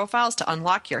Purpose Profiles to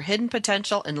Unlock Your Hidden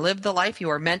Potential and Live the Life You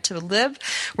Are Meant to Live.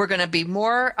 We're going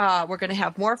to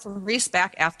have more from Reese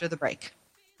back after the break.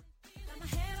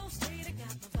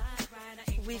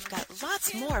 We've got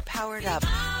lots more Powered Up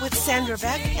with Sandra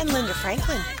Beck and Linda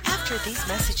Franklin after these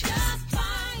messages.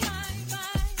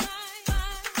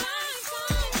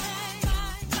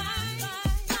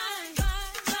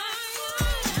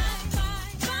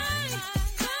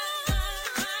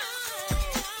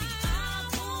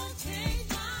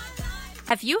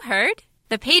 Have you heard?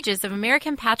 The pages of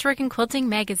American Patchwork and Quilting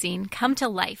magazine come to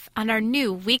life on our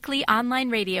new weekly online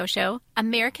radio show,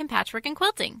 American Patchwork and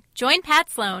Quilting. Join Pat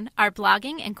Sloan, our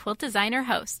blogging and quilt designer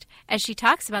host, as she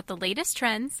talks about the latest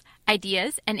trends,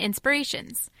 ideas, and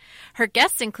inspirations. Her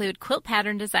guests include quilt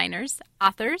pattern designers,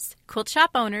 authors, quilt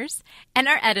shop owners, and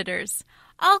our editors,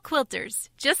 all quilters,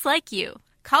 just like you.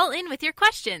 Call in with your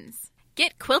questions.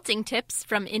 Get quilting tips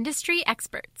from industry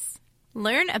experts.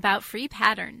 Learn about free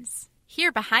patterns.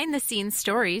 Hear behind-the-scenes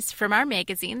stories from our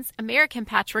magazines, American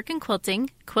Patchwork and Quilting,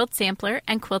 Quilt Sampler,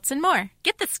 and Quilts and More.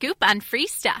 Get the scoop on free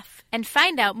stuff and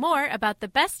find out more about the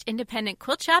best independent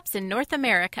quilt shops in North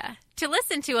America. To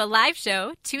listen to a live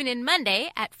show, tune in Monday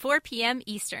at 4 p.m.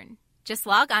 Eastern. Just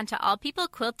log on to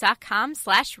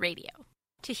allpeoplequilt.com/radio.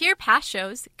 To hear past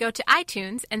shows, go to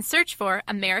iTunes and search for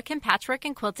American Patchwork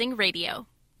and Quilting Radio.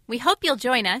 We hope you'll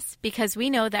join us because we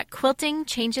know that quilting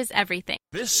changes everything.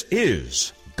 This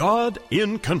is God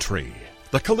in Country,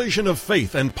 the collision of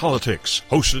faith and politics,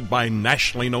 hosted by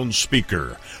nationally known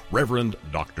speaker, Reverend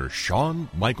Dr. Sean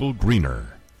Michael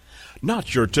Greener.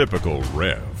 Not your typical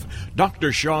Rev.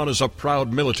 Dr. Sean is a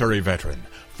proud military veteran,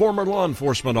 former law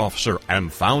enforcement officer,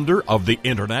 and founder of the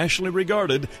internationally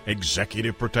regarded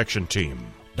Executive Protection Team.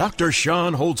 Dr.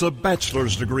 Sean holds a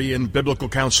bachelor's degree in biblical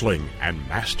counseling and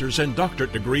master's and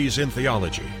doctorate degrees in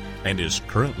theology, and is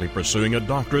currently pursuing a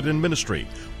doctorate in ministry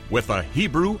with a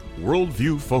Hebrew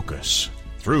worldview focus.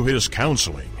 Through his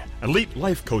counseling, elite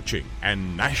life coaching,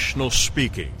 and national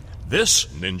speaking, this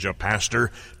ninja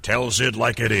pastor tells it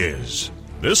like it is.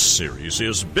 This series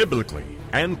is biblically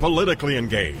and politically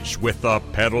engaged with the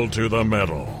pedal to the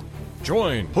metal.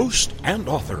 Join host and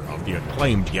author of the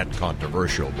acclaimed yet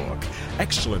controversial book,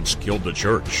 Excellence Killed the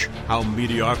Church, How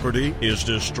Mediocrity is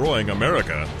Destroying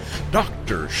America,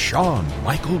 Dr. Sean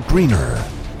Michael Greener.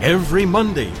 Every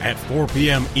Monday at 4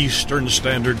 p.m. Eastern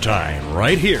Standard Time,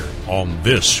 right here on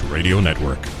this radio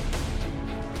network.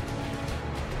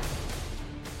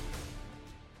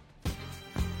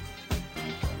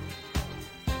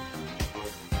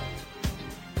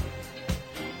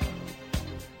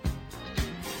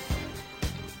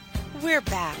 We're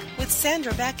back with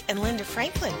Sandra Beck and Linda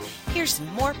Franklin. Here's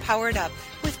more Powered Up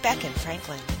with Beck and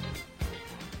Franklin.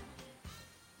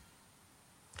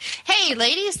 Hey,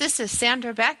 ladies, this is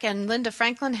Sandra Beck, and Linda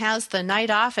Franklin has the night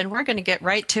off, and we're going to get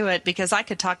right to it because I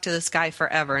could talk to this guy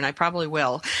forever, and I probably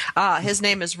will. His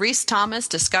name is Reese Thomas,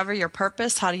 Discover Your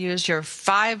Purpose, How to Use Your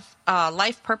 5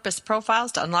 Life Purpose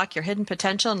Profiles to Unlock Your Hidden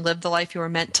Potential and Live the Life You Were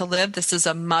Meant to Live. This is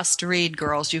a must-read,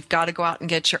 girls. You've got to go out and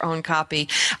get your own copy,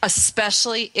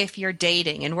 especially if you're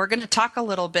dating. And we're going to talk a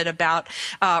little bit about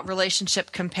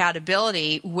relationship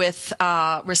compatibility with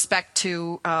respect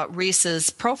to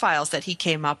Reese's profiles that he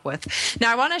came up with.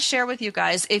 Now, I want to share with you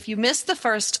guys, if you missed the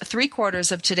first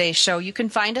 3/4 of today's show, you can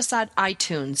find us on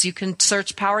iTunes. You can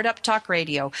search Powered Up Talk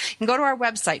Radio. You can go to our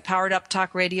website,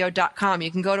 powereduptalkradio.com.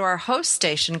 You can go to our host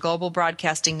station, Global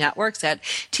Broadcasting Networks, at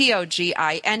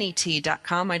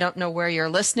TOGINET.com. I don't know where you're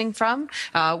listening from.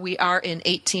 We are in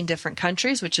 18 different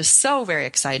countries, which is so very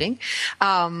exciting.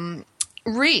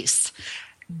 Reese,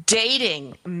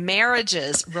 dating,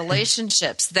 marriages,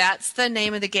 relationships, that's the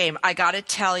name of the game. I got to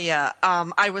tell you,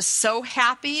 I was so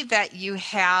happy that you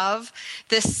have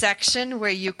this section where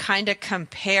you kind of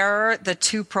compare the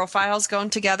two profiles going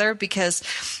together, because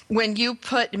when you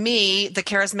put me, the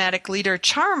charismatic leader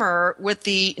charmer, with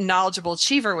the knowledgeable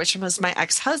achiever, which was my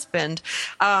ex-husband,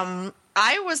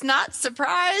 I was not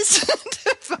surprised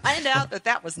to find out that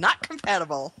that was not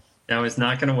compatible. No, it's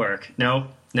not going to work. No,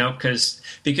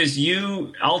 because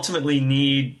you ultimately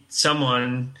need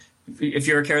someone. If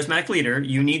you're a charismatic leader,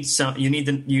 you need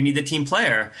the team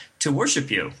player to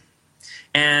worship you.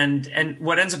 And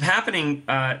what ends up happening,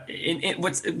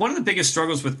 what's one of the biggest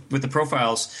struggles with the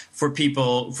profiles for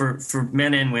people, for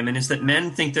men and women, is that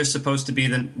men think they're supposed to be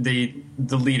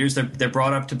the leaders. They're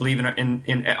brought up to believe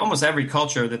in almost every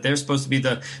culture that they're supposed to be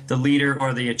the leader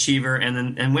or the achiever,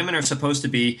 and women are supposed to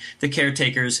be the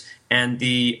caretakers and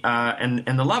the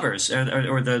lovers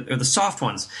or the soft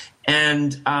ones.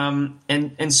 And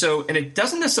so it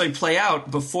doesn't necessarily play out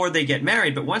before they get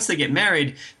married, but once they get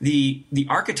married, the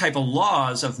archetypal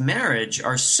laws of marriage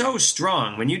are so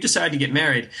strong. When you decide to get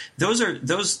married, those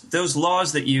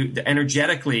laws that you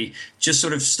energetically just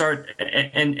sort of start,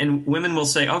 and women will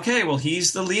say, okay, well,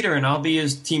 he's the leader and I'll be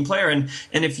his team player. And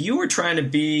if you were trying to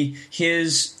be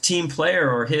his team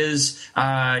player or his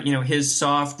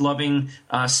soft, loving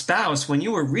spouse, when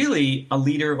you were really a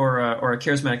leader or a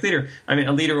charismatic leader,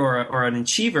 a leader or an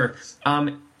achiever,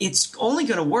 it's only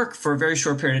going to work for a very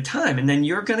short period of time, and then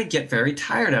you're going to get very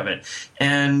tired of it,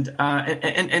 and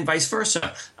vice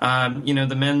versa.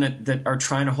 The men that are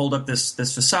trying to hold up this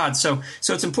facade. So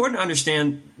it's important to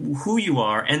understand who you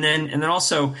are, and then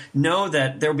also know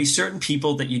that there will be certain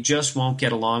people that you just won't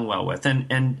get along well with,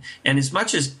 and as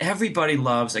much as everybody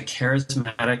loves a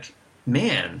charismatic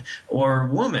man or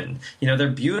woman, they're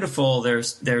beautiful, they're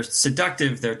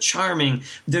seductive, they're charming,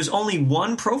 there's only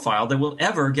one profile that will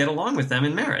ever get along with them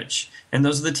in marriage, and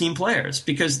those are the team players,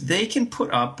 because they can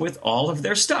put up with all of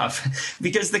their stuff,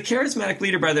 because the charismatic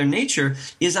leader by their nature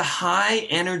is a high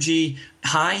energy,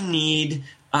 high need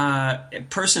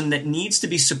person that needs to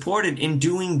be supported in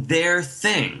doing their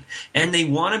thing, and they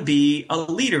want to be a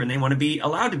leader, and they want to be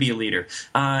allowed to be a leader.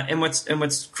 And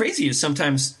what's crazy is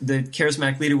sometimes the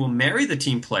charismatic leader will marry the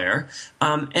team player,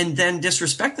 and then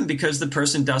disrespect them because the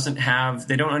person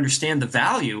they don't understand the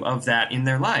value of that in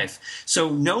their life. So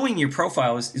knowing your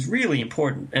profile is really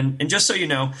important. And just so you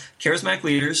know, charismatic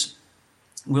leaders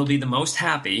will be the most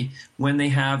happy when they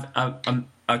have a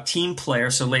a team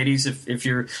player. So ladies, if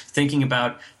you're thinking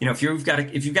about, if you've got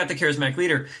the charismatic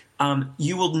leader,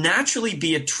 you will naturally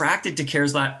be attracted to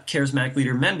charismatic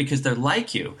leader men because they're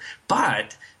like you.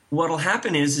 But what'll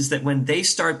happen is that when they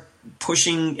start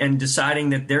pushing and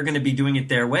deciding that they're going to be doing it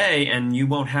their way and you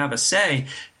won't have a say,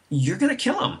 you're going to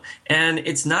kill them, and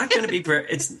it's not going to be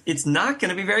it's not going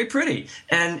to be very pretty.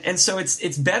 And so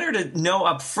it's better to know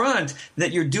up front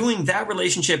that you're doing that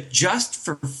relationship just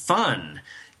for fun.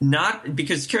 Not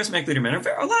because charismatic leader men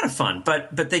are a lot of fun,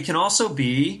 but they can also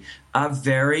be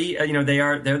very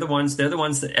they're the ones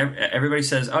that everybody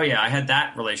says, oh yeah, I had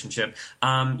that relationship,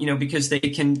 because they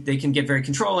can get very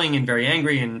controlling and very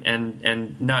angry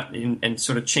and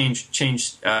sort of change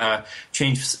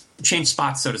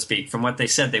spots, so to speak, from what they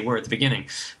said they were at the beginning.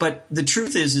 But the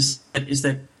truth is that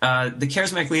the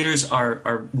charismatic leaders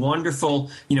are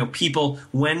wonderful, people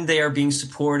when they are being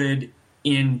supported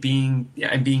in being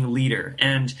a leader,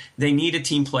 and they need a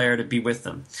team player to be with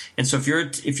them. And so if you're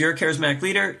a charismatic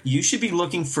leader, you should be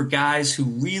looking for guys who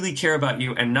really care about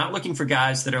you, and not looking for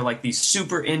guys that are like these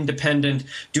super independent,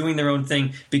 doing their own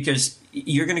thing, because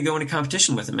you're going to go into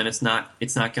competition with them, and it's not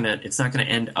going to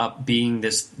end up being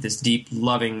this deep,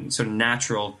 loving, sort of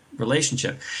natural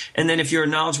relationship. And then if you're a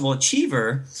knowledgeable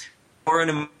achiever or an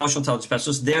emotional intelligence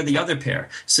specialist, they're the other pair.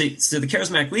 So the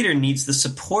charismatic leader needs the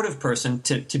supportive person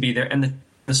to be there, and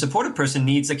the supportive person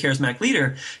needs the charismatic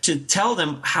leader to tell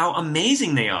them how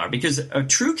amazing they are. Because a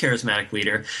true charismatic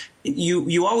leader,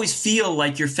 you always feel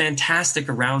like you're fantastic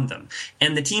around them,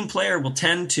 and the team player will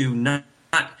tend to not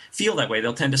feel that way.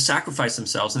 They'll tend to sacrifice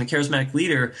themselves, and the charismatic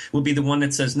leader will be the one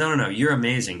that says, no, you're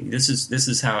amazing. This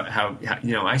is how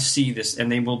I see this,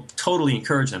 and they will totally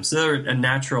encourage them. So they're a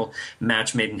natural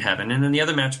match made in heaven. And then the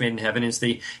other match made in heaven is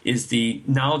the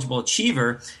knowledgeable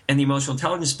achiever and the emotional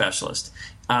intelligence specialist.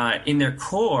 In their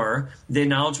core, the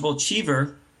knowledgeable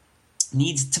achiever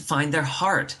needs to find their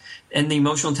heart. And the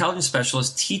emotional intelligence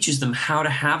specialist teaches them how to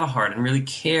have a heart and really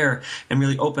care and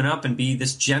really open up and be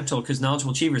this gentle, because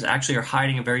knowledgeable achievers actually are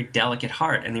hiding a very delicate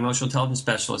heart. And the emotional intelligence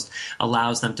specialist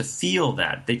allows them to feel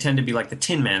that. They tend to be like the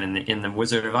Tin Man in the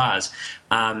Wizard of Oz,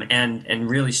 and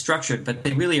really structured, but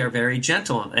they really are very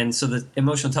gentle. And so the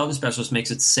emotional intelligence specialist makes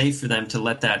it safe for them to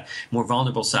let that more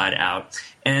vulnerable side out.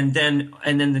 And then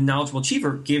the knowledgeable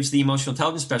achiever gives the emotional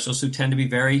intelligence specialists, who tend to be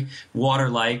very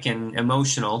water-like and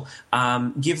emotional,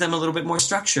 give them a little bit more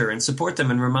structure and support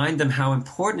them and remind them how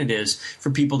important it is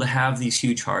for people to have these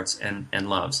huge hearts and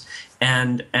loves.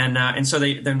 And so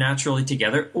they're naturally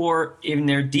together. Or in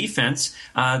their defense,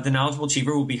 the knowledgeable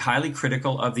achiever will be highly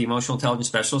critical of the emotional intelligence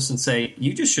specialist and say,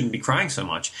 you just shouldn't be crying so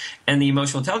much. And the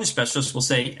emotional intelligence specialist will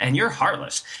say, and you're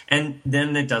heartless. And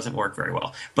then it doesn't work very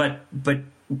well. But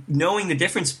knowing the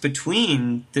difference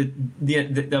between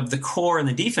the core and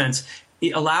the defense,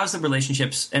 it allows the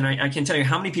relationships. And I can tell you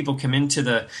how many people come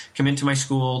into my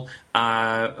school.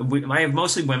 I have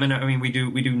mostly women. I mean, we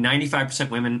do 95%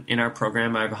 women in our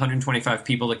program. I have 125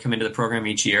 people that come into the program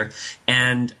each year,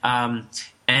 and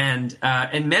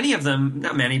many of them,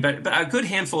 not many, but a good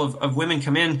handful of women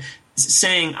come in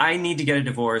saying, I need to get a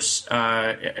divorce,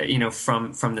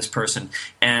 from this person,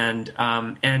 and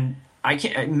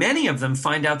many of them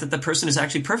find out that the person is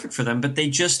actually perfect for them, but they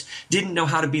just didn't know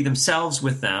how to be themselves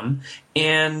with them,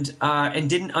 and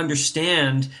didn't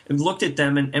understand, looked at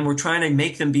them and were trying to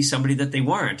make them be somebody that they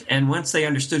weren't. And once they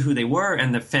understood who they were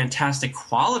and the fantastic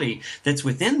quality that's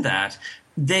within that,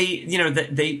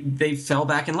 they fell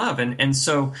back in love. And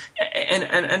so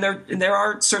there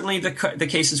are certainly the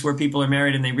cases where people are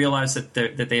married and they realize that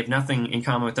they have nothing in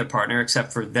common with their partner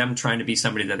except for them trying to be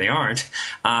somebody that they aren't,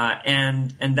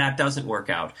 and that doesn't work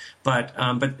out. But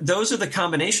those are the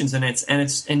combinations,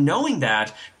 and knowing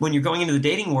that when you're going into the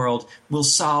dating world will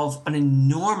solve an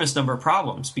enormous number of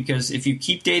problems. Because if you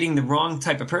keep dating the wrong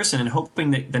type of person and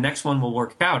hoping that the next one will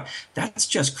work out, that's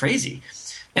just crazy.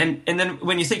 And then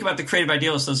when you think about the creative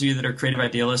idealists, those of you that are creative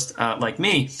idealists like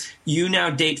me, you now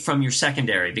date from your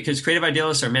secondary, because creative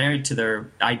idealists are married to their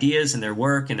ideas and their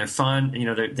work and their fun.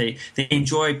 They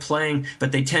enjoy playing,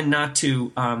 but they tend not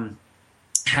to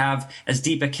have as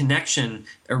deep a connection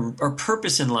or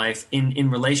purpose in life in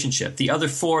relationship. The other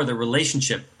four are the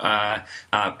relationship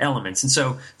elements. And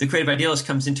so the creative idealist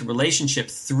comes into relationship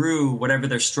through whatever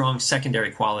their strong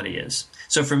secondary quality is.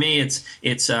 So for me,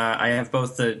 it's I have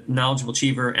both the knowledgeable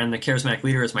achiever and the charismatic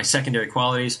leader as my secondary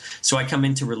qualities. So I come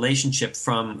into relationship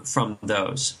from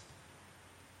those.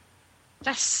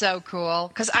 That's so cool.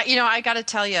 Because I got to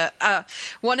tell you,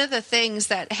 one of the things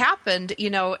that happened,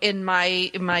 in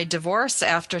my divorce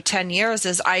after 10 years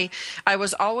is I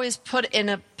was always put in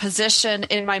a position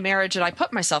in my marriage, and I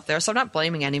put myself there, so I'm not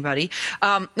blaming anybody,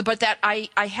 but that I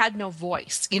had no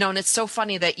voice, and it's so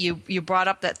funny that you brought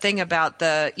up that thing about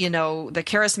the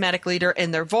charismatic leader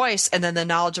and their voice, and then the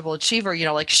knowledgeable achiever,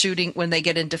 like shooting when they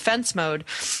get in defense mode,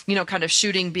 kind of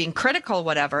shooting, being critical,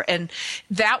 whatever. And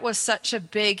that was such a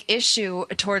big issue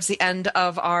towards the end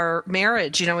of our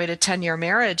marriage. We had a 10-year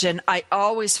marriage, and I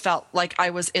always felt like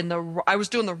I was doing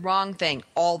the wrong thing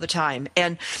all the time,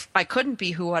 and I couldn't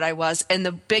be what I was. And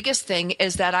the biggest thing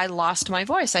is that I lost my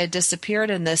voice. I had disappeared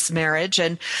in this marriage,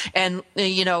 and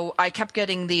I kept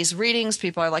getting these readings.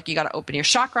 People are like, you got to open your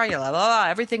chakra, blah, blah, blah.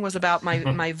 Everything was about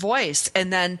my voice.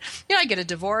 And then I get a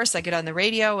divorce, I get on the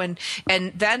radio, and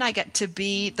then I get to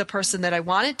be the person that I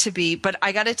wanted to be. But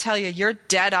I got to tell you, you're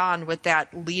dead on with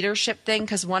that leadership thing,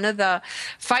 because one of the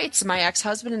fights my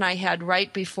ex-husband and I had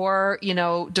right before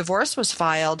divorce was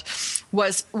filed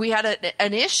was we had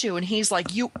an issue, and he's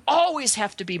like, you always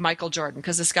have to be Michael Jordan,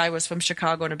 because this guy was from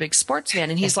Chicago and a big sports fan,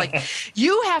 and he's like,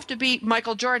 you have to be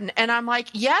Michael Jordan. And I'm like,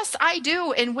 yes, I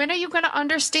do. And when are you going to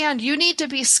understand? You need to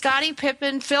be Scottie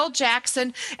Pippen, Phil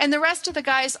Jackson, and the rest of the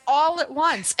guys all at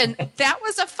once. And that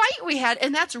was a fight we had,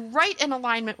 and that's right in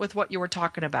alignment with what you were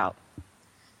talking about.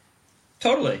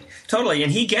 Totally.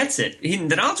 And he gets it. The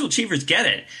knowledgeable achievers get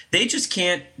it. They just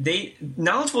can't.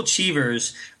 Knowledgeable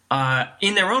achievers,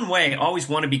 in their own way, always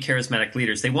want to be charismatic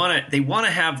leaders. They want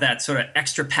to have that sort of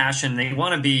extra passion. They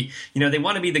want to be, they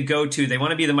want to be the go-to. They want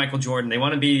to be the Michael Jordan. They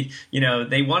want to be,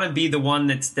 they want to be the one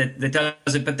that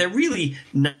does it. But they're really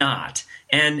not.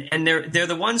 And they're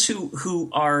the ones who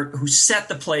set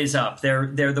the plays up.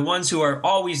 They're the ones who are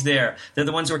always there. They're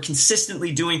the ones who are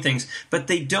consistently doing things, but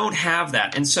they don't have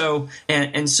that. And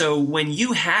so when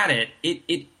you had it,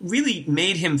 it really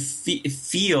made him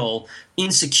feel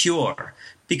insecure.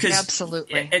 Because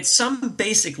absolutely, at some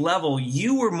basic level,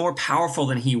 you were more powerful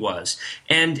than he was,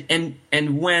 and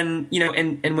when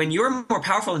when you're more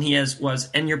powerful than he was,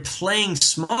 and you're playing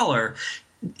smaller,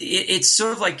 it's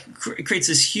sort of like creates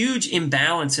this huge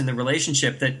imbalance in the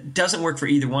relationship that doesn't work for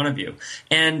either one of you.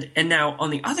 And now, on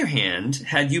the other hand,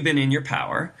 had you been in your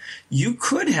power, you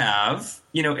could have,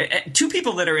 two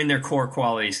people that are in their core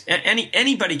qualities.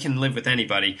 Anybody can live with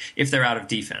anybody if they're out of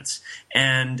defense.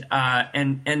 And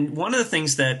one of the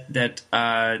things that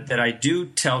I do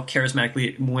tell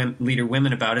charismatic leader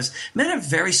women about is men have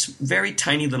very, very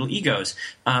tiny little egos.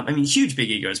 Huge big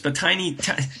egos, but tiny.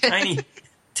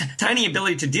 Tiny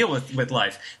ability to deal with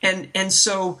life. And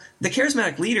so the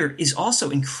charismatic leader is also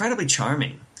incredibly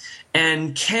charming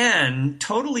and can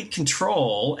totally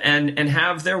control and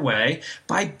have their way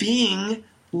by being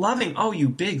loving. Oh, you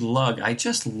big lug. I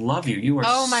just love you. You are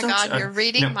oh my God, you're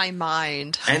reading my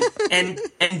mind. and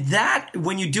that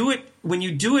when you do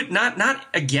it not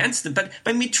against them, but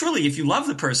truly, if you love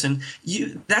the person,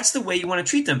 that's the way you want to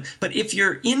treat them. But if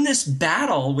you're in this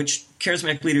battle, which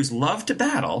charismatic leaders love to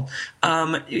battle,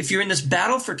 if you're in this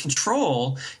battle for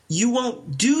control, you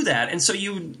won't do that. And so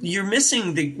you're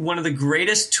missing one of the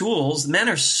greatest tools. Men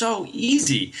are so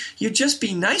easy. You just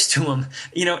be nice to them,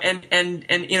 and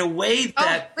in a way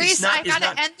that Reese, I got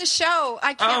to end the show.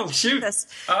 I can't do this.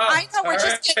 I know we're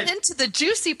just getting into the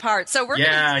juicy part, so we're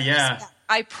going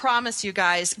I promise you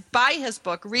guys, buy his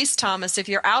book, Reese Thomas. If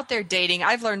you're out there dating,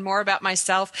 I've learned more about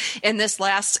myself in this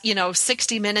last,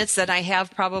 60 minutes than I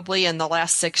have probably in the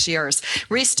last 6 years.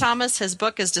 Reese Thomas, his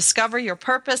book is Discover Your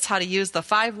Purpose, How to Use the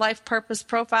 5 Life Purpose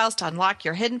Profiles to Unlock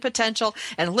Your Hidden Potential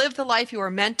and Live the Life You are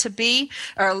meant to be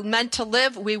or meant to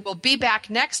live. We will be back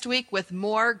next week with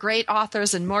more great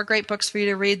authors and more great books for you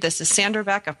to read. This is Sandra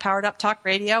Beck of Powered Up Talk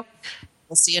Radio.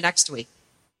 We'll see you next week.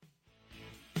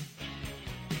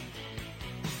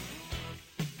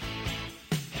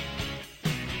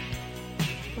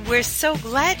 We're so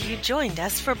glad you joined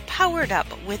us for Powered Up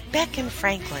with Beck and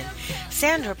Franklin.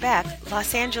 Sandra Beck,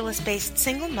 Los Angeles-based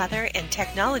single mother and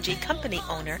technology company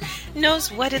owner,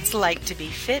 knows what it's like to be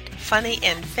fit, funny,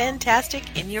 and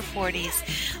fantastic in your 40s.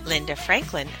 Linda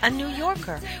Franklin, a New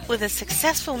Yorker with a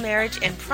successful marriage and